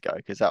 2 weeks ago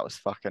because that was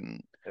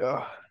fucking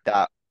Ugh,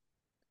 that.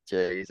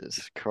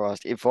 Jesus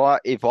Christ! If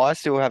I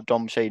still have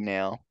Dom Sheed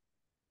now,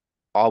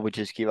 I would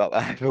just give up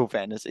AFL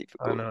fantasy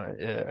for I good. know,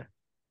 yeah.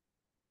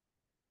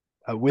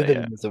 But yeah,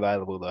 Witherden is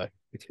available though,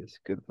 which is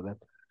good for them.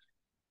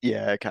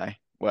 yeah, okay.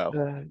 Well,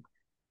 Uh,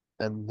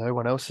 and no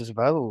one else is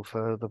available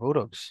for the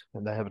Bulldogs,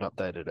 and they haven't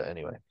updated it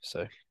anyway.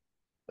 So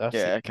that's the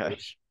yeah, okay.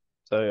 news.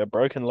 So a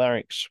broken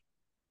larynx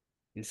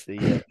is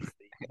The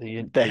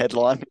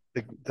headline.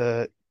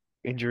 the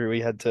injury we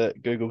had to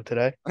Google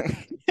today.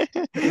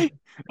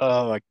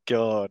 Oh my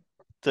God.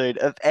 Dude,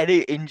 of any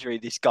injury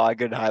this guy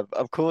could have,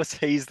 of course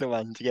he's the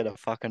one to get a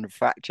fucking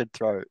fractured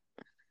throat.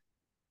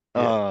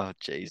 Yeah, Oh,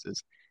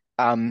 Jesus.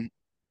 Um,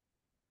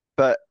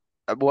 but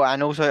well,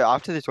 and also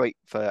after this week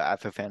for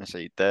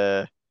fantasy,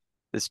 there's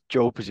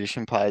dual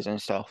position players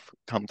and stuff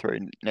come through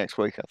next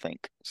week, I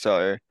think.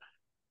 So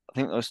I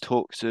think there's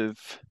talks of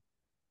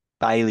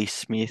Bailey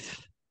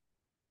Smith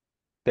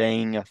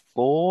being a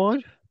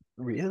forward,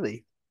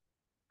 really.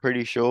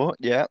 pretty sure.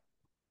 Yeah.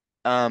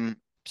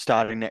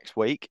 Starting next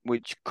week,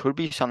 which could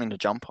be something to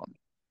jump on.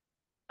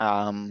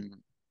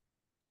 Um,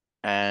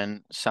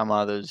 and some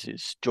others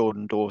is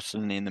Jordan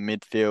Dawson in the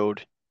midfield,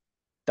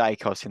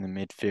 Dacos in the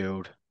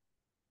midfield.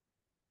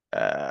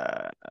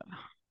 Uh,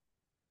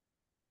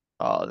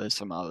 oh, there's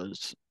some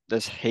others.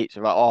 There's heaps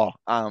of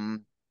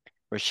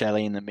Rochelle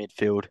in the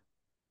midfield.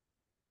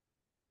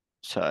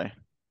 So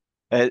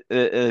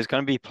there's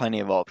going to be plenty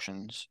of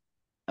options.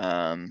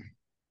 Um,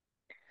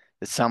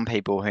 there's some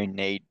people who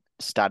need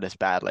status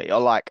badly. Or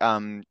like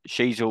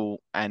Sheasel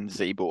and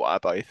Zeeble are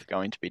both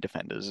going to be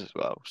defenders as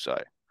well. So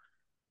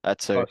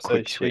that's Oh, a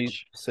quick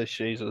switch. so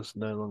she's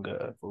no longer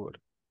a forward.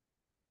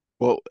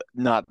 Well,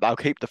 no, they'll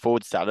keep the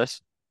forward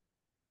status.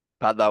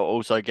 but they'll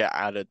also get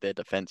added their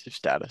defensive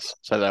status,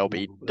 so they'll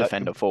be Ooh,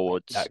 defender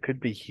forwards. that could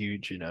be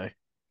huge,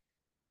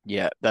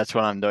 Yeah, that's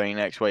what I'm doing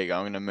next week.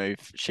 I'm going to move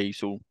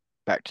Sheasel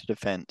back to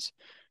defense,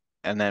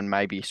 and then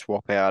maybe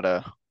swap out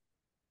a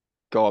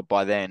God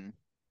by then.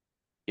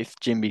 If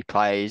Jimby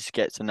plays,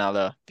 gets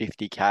another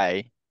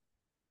 50k,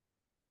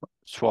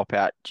 swap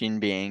out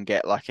Jinby and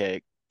get like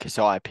a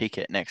Kasai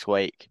Pickett next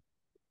week.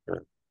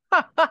 Dude,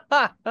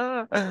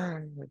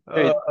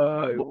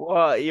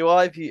 what you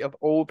of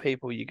all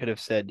people you could have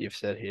said, you've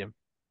said him.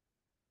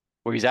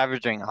 well, he's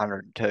averaging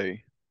 102.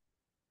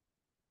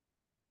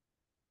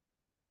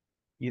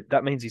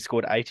 That means he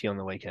scored 80 on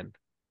the weekend.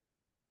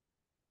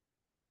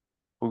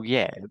 Well,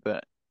 yeah,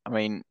 but I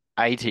mean,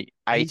 80, He's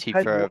 80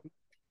 had for what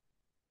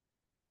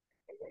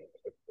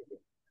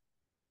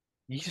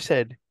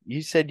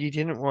you said you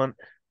didn't want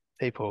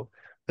people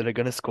that are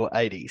going to score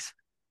 80s,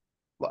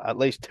 like at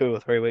least 2 or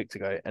 3 weeks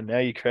ago, and now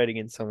you're trading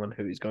in someone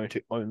who is going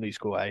to only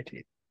score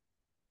 80.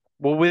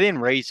 well, within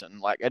reason,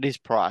 like at his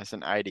price,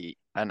 an 80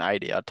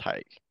 I'd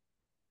take.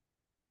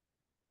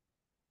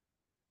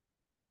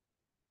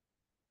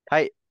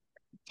 Hey,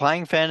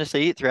 playing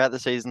fantasy throughout the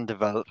season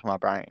developed my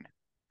brain.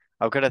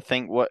 I've got to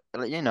think This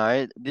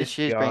this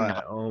year's been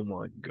guy, oh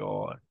my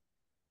God.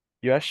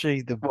 You're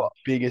actually the what?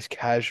 biggest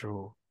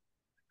casual.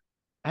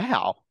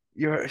 How?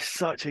 You're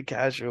such a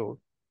casual.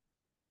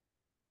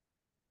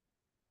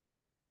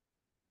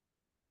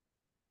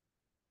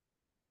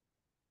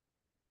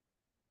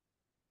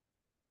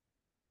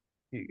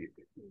 You,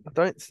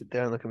 don't sit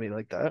down and look at me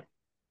like that.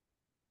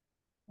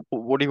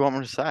 What do you want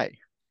me to say?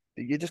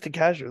 You're just a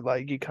casual.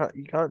 Like you can't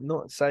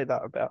not say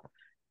that about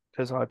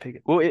because I pick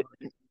it. Well,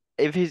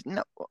 if he's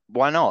no,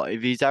 why not?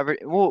 If he's average,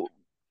 well,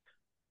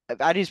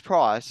 at his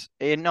price,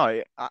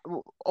 no,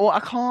 well, I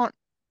can't.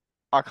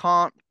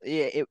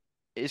 Yeah,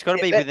 it's got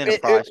to be within a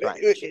price range.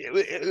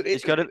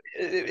 It's got to,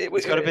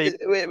 it's got to be,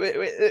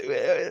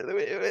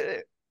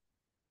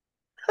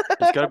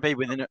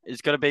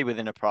 it's got to be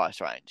within a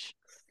price range.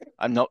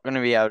 I'm not going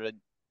to be able to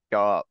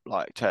go up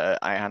like to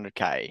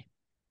 800k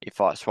if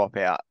I swap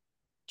out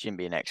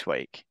Jimby next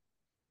week.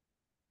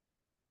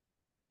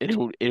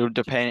 It'll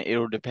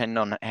depend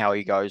on how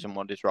he goes and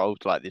what his role's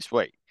like this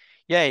week.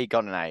 Yeah, he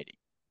got an 80,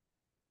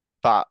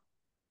 but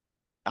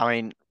I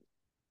mean,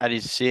 at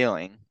his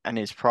ceiling and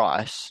his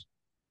price,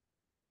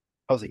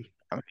 Aussie.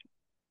 I mean,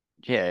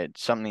 yeah,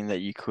 it's something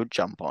that you could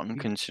jump on Doesn't.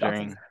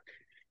 considering.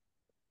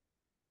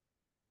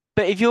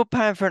 But if you're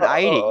paying for an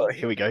Oh, 80,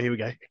 here we go. Here we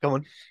go. Come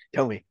on.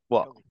 Tell me.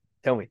 what?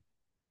 Tell me.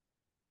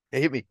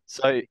 Hit me.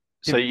 So Hit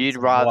so me with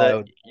some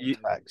wild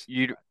facts.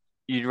 you'd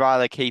you'd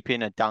rather keep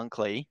in a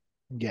Dunkley,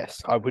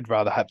 Yes, I would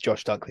rather have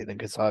Josh Dunkley than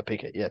Kasai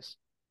Pickett. Yes.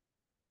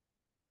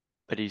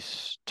 but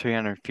he's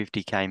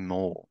 250k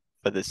more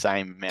for the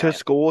same To amount.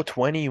 score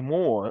 20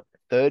 more,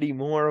 30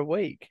 more a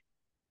week.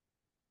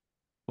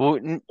 Well,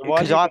 Do I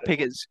because need I to,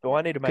 Pickett's do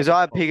I need to make because a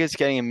I call? Pickett's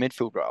getting a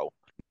midfield role.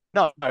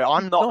 No,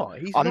 I'm He's not. not.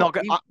 He's I'm not.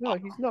 not. Go- No,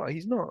 he's not.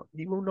 He's not.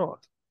 He will not.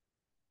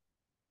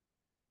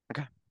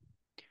 okay.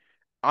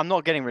 I'm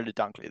not getting rid of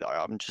Dunkley though.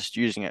 I'm just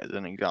using it as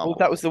an Well, that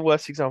example. was the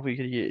worst example you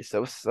could use.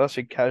 That was such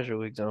a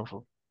casual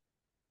example.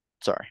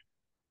 Sorry.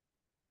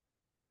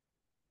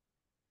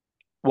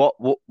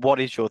 What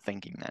is your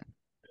thinking then?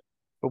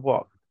 But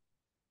what?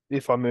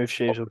 If I move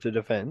Sheasel to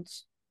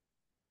defense,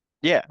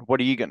 Yeah, what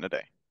are you gonna do?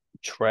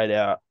 trade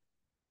out,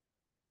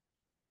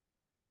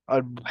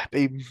 I'd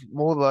be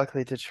more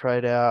likely to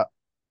trade out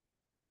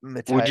Would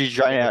Mateo. you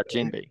trade out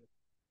Jinby?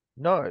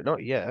 No,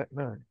 not yet.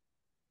 No,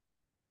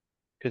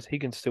 because he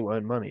can still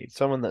earn money.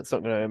 Someone that's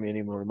not going to earn me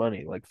any more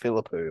money, like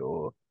Philippou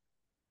or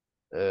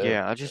uh,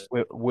 Yeah, I just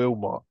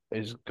Wilmot,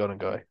 is going to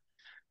go.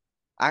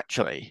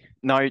 actually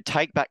no.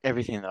 Take back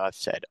everything that I've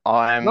said. No,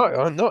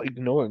 I'm not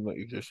ignoring what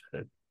you just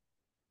said.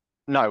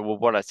 No. Well,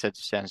 what I said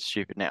sounds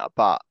stupid now,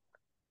 but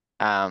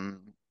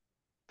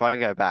if I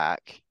go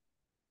back,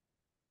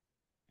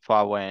 if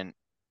I went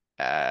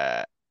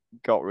uh,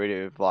 got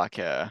rid of like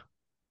a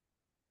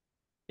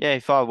yeah,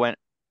 if I went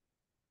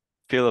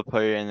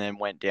Philippou and then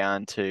went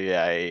down to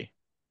a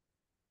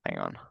hang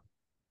on,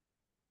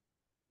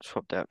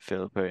 swapped out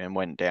Philippou and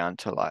went down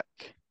to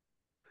like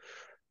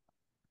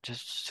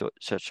just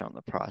search on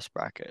the price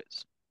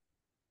brackets.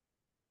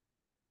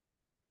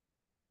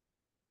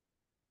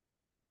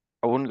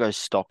 I wouldn't go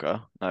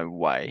Stocker, no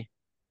way.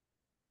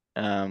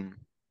 Um,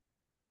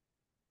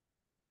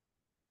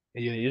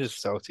 Yeah, you're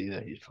just salty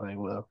that he's playing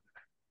well.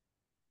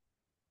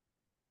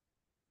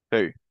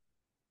 who?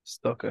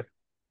 Stocker.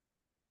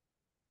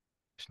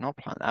 He's not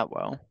playing that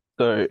well.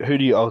 So, who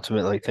do you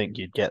ultimately think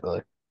you'd get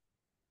though?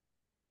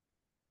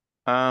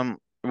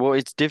 Well,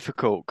 it's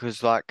difficult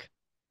because like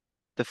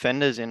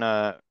defenders in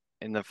the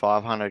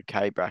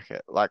 500k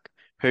bracket, like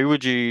who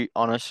would you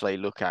honestly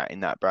look at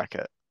in that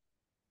bracket?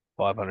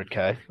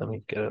 500k. Let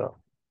me get it up.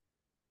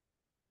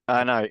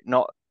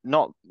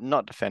 No,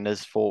 not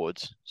defenders,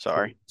 forwards.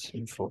 Sorry,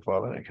 Forwards for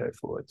 500k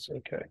forwards.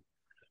 Okay.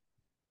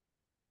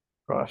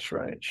 Price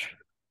range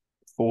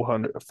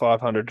 400,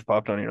 500 to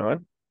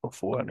 599 or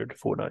 400 to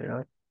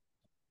 499.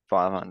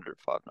 500,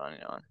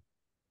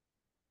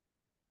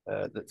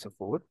 599. That's a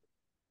forward.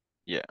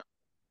 Yeah.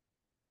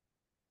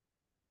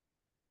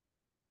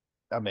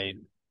 I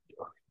mean,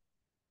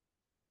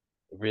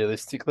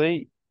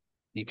 realistically,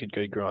 you could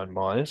go grind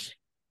Myers.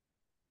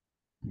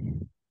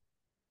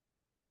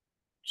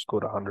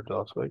 Scored 100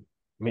 last week.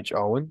 Mitch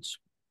Owens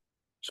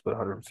scored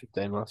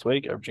 115 last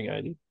week, averaging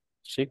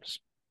 86.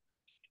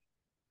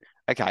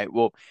 Okay.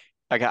 Well.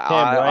 Okay. Cam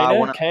I Rayner,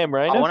 want to. Cam I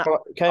Rayner, want to. I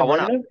Cam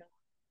want to. Rayner.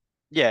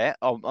 Yeah.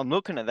 I'm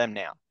looking at them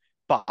now.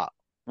 But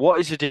what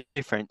is the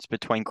difference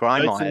between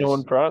Grind Jason Myers and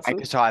Horn-Francis.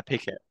 Kasiah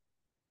Pickett?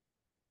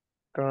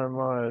 Graham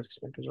Myers,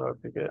 because I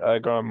pick it.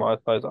 Graham Myers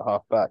plays a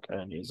half back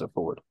and he's a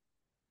forward.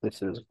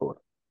 This is a forward.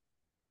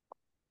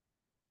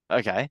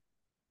 Okay.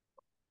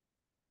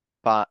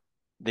 But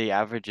the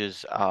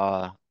averages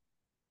are.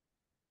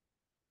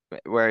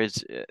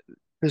 Whereas.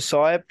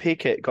 Josiah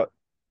Pickett got.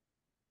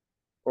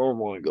 Oh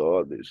my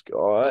god, this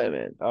guy,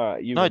 man. All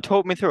right, you No. win.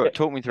 Talk me through Yeah, it.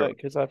 Talk me through no, it.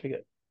 because I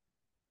forget.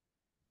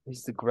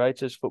 He's the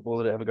greatest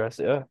footballer to ever grace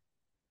the earth.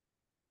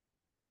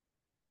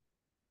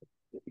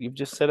 You've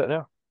just said it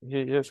now.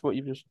 Yeah, that's what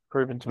you've just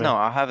proven to me. No,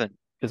 I haven't.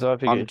 Because I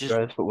figure I'm he's the just.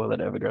 greatest footballer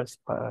to ever grace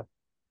the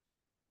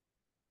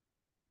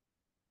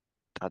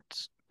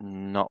That's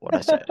not what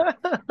I said.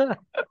 planet.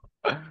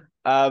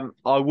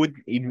 I would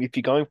if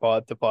you're going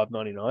 5 to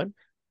 5.99,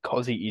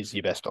 Cozzy is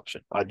your best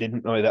option. I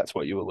didn't know that's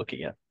what you were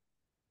looking at.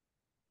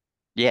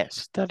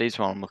 Yes, that is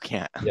what I'm looking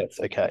at. Yes,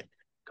 okay.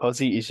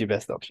 Cozzy is your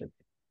best option.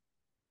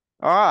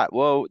 All right.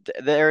 Well,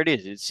 there it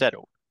is. It's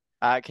settled.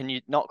 Can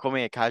you not call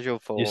me a casual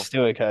You're for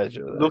still a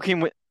casual though. looking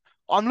with?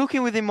 I'm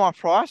looking within my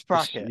price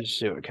bracket. You're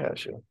still a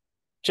casual.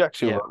 Jack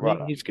Yeah, Silvani,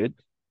 right. he's good.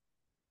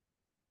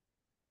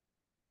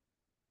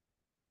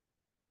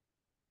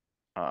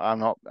 I'm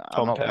not. I'm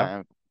Tom not Powell.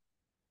 paying.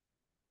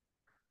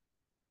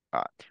 All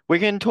right. We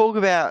can talk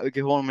about. We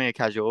can call me a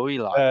casual all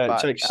you like,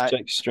 but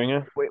Jake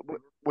Stringer.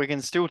 we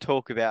can still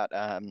talk about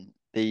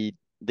the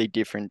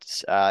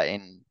difference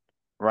in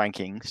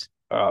rankings.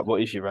 All right,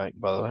 what is your rank,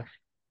 by the way?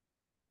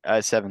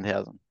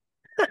 7,000.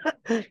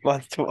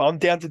 I'm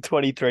down to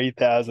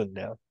 23,000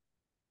 now.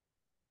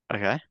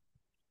 Okay.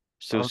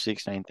 Still I'm,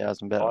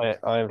 16,000 better.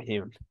 I am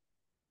him.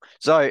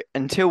 So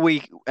until we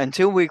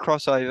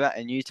cross over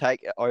and you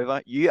take it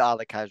over, you are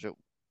the casual.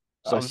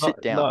 So I'm not.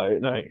 sit down. No,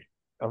 no.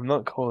 I'm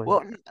not calling.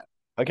 Well,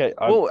 Okay,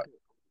 well,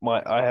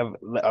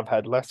 I've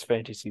had less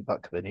fantasy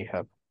luck than you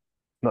have.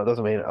 No, it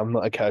doesn't mean I'm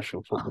not a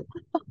casual footballer.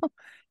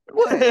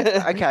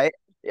 well, okay.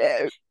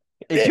 Yeah,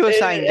 if you're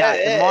saying that,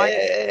 then my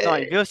no.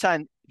 If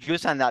you're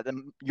saying that,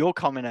 then your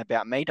comment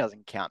about me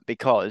doesn't count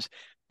because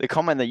the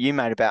comment that you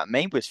made about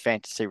me was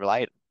fantasy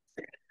related.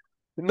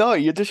 No,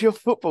 you're just your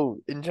football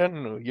in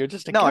general. You're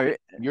just a casual. No,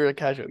 You're a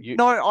casual.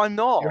 no, I'm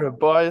You're not. a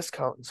biased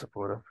Carlton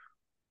supporter.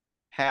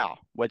 How?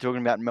 We're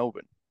talking about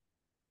Melbourne.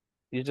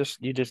 You're just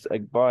a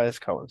biased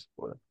Carlton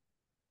supporter.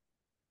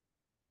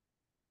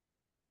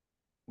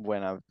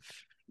 When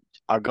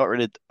I got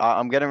rid of,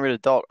 I'm getting rid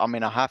of Doc. I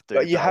mean, I have to,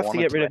 But you but I have to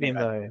wanted get rid to of him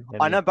anyway. though.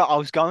 I know, but I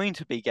was going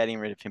to be getting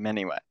rid of him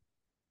anyway.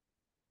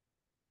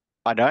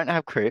 I don't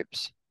have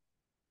Cripps.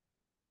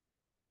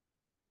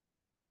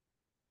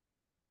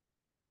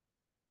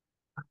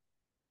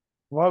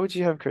 Why would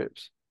you have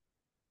Cripps?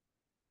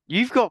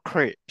 You've got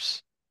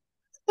Cripps.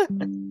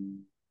 Cripps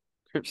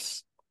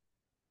Cripps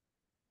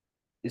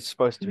is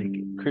supposed to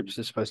be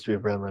a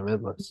Brownlow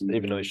medalist,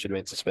 even though he should have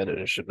been suspended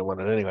and shouldn't have won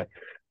it anyway.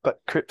 But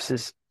Cripps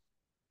is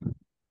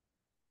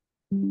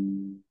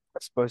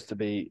supposed to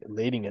be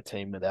leading a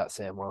team without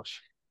Sam Walsh.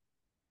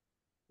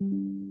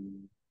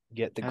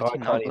 Yet the How's guy he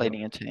can't not even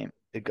leading a team?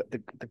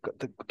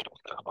 the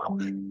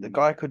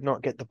guy could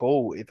not get the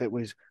ball if it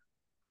was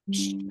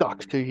stuck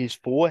to his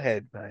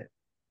forehead, mate.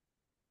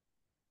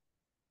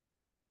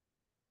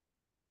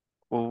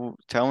 Well,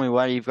 tell me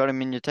why you've got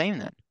him in your team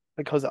then.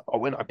 Because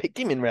when I picked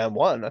him in round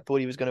one, I thought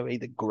he was going to be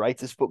the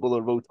greatest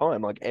footballer of all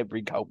time, like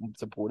every Carlton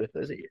supporter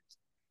says he is.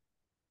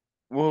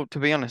 Well, to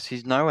be honest,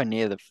 he's nowhere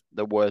near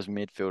the worst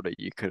midfielder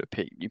you could have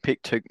picked. You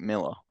picked Tuke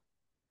Miller.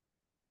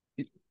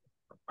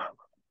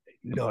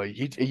 No, are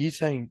you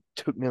saying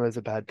Took Miller's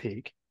a bad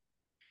pick?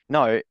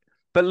 No,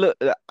 but look,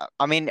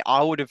 I mean,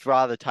 I would have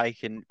rather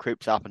taken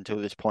Cripps up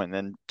until this point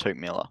than Tuke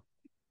Miller.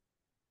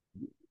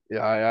 Yeah,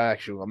 I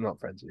actually I'm not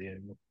friends with you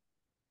anymore.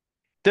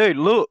 Dude,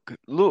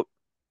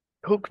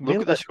 Took look at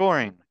the Miller,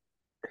 scoring.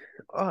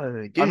 oh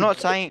I'm dude, not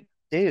saying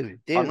I'm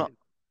dude. not.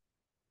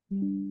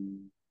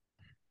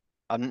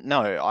 I'm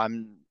no,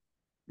 I'm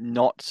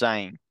not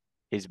saying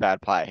he's a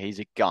bad player. He's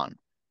a gun,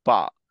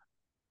 but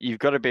you've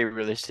got to be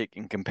realistic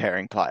in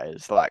comparing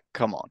players. Like,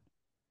 come on.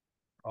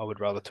 I would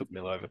rather Took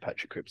Miller over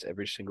Patrick Cripps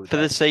every single For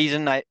day. the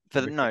season they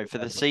for the, Every no single for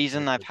day the of the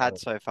season they've had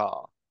season. so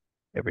far.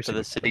 Every For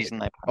the single day. season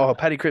they've Oh, had.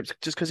 Paddy Cripps,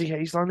 just because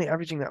he's only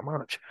averaging that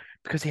much.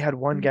 Because he had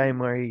one game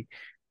where he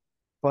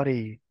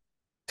bloody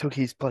took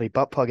his bloody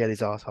butt plug out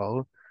his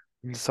asshole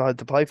and decided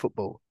to play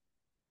football.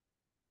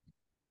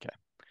 Okay.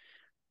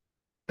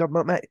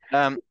 But, mate,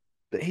 Um.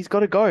 he's got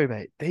to go,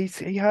 mate.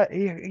 He had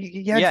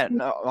Yeah.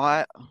 No.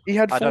 I. he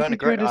had I don't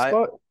agree.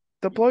 42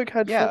 the bloke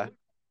had Yeah.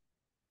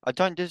 I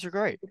don't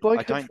disagree. the bloke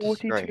I had don't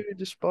disagree. 42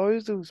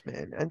 disposals,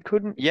 man, and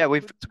couldn't Yeah.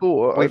 We've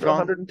score we've over gone.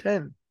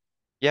 110.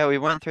 Yeah, we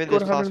went through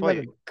Scored this last week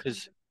 111.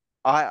 because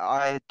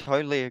I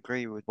totally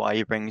agree with why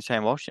you bring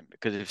Sam Walsh in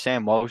because if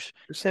Sam Walsh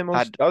Sam Walsh,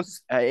 had I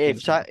was if thinking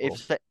Sa-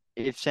 before.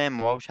 if Sam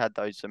Walsh had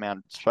those amount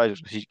of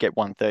disposals, he'd get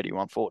 130,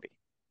 140.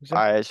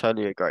 Exactly. I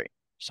totally agree.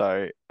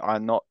 So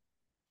I'm not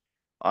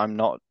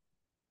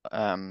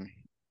um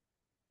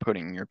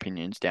putting your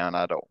opinions down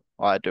at all.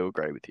 I do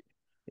agree with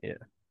you. Yeah.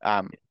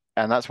 Um,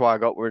 and that's why I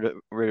got rid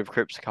of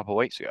Cripps a couple of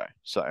weeks ago.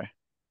 So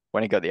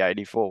when he got the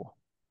 84.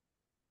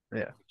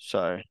 Yeah.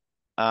 So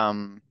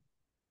um,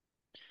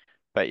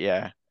 but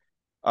yeah.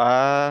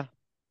 Uh,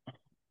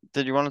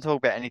 did you want to talk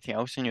about anything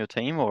else in your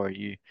team, or are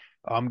you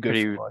I'm good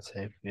for pretty my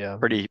team. Yeah.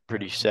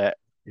 pretty set?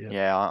 Yeah.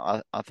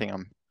 Yeah, I think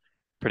I'm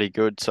pretty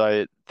good.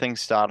 So things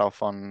start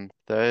off on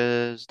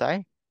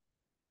Thursday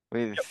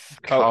with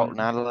Carlton Carlton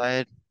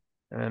Adelaide.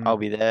 I'll and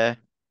be there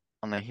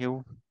on the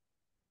hill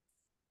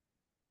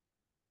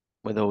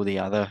with all the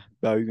other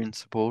Bogan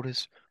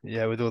supporters.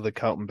 yeah, with all the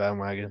Carlton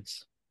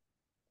bandwagons.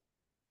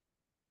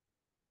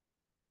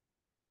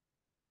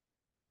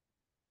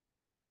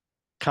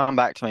 Come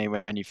back to me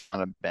when you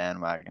find a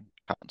bandwagon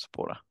Carlton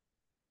supporter.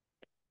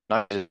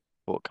 No, just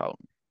support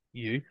Carlton.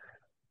 You?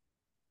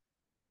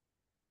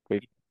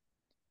 We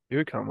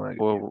You're a Carlton wagon.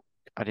 well,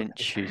 I didn't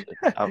choose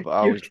it. I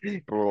You was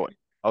brought.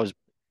 I was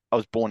I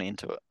was born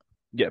into it.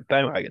 yeah,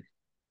 bandwagon.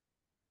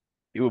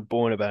 You were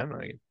born a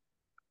bandwagon.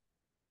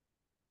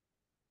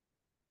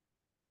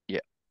 Yeah.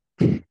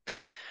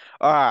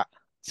 All right.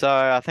 So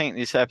I think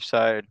this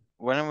episode.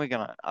 When are we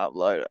gonna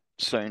upload it?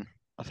 Soon.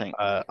 I think.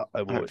 I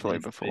will at Hopefully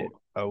least before. be.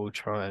 I will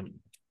try and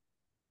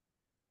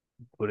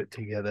put it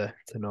together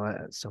tonight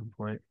at some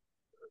point.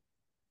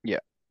 Yeah.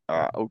 All Uh,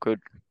 right. All good.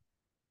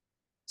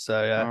 so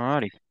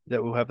Alrighty.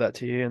 that we'll have that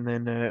to you, and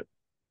then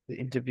the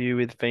interview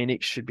with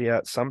Phoenix should be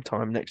out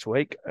sometime next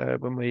week.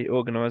 When we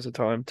organise a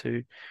time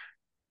to,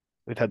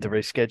 we've had to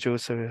reschedule,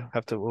 so we'll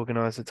have to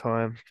organise a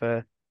time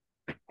for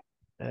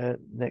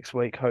next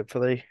week,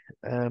 hopefully.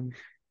 Um,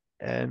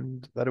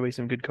 and that'll be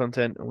some good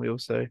content. And we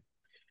also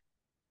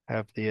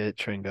have the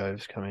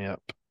Tringovs coming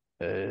up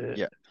uh,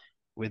 Yeah.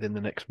 within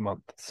the next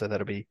month, so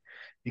that'll be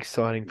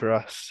exciting for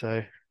us.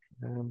 So,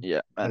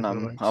 Yeah. And as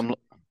always, I'm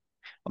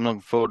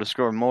looking forward to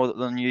scoring more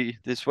than you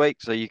this week,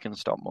 so you can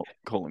stop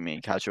calling me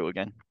casual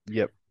again.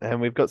 yep. And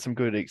we've got some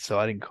good,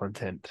 exciting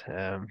content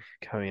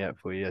coming out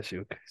for you, as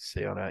you'll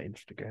see on our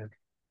Instagram.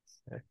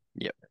 So,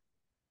 Yep.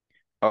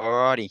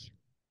 Alrighty.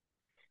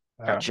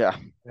 all right, Catch ya.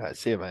 all right,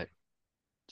 see you, mate.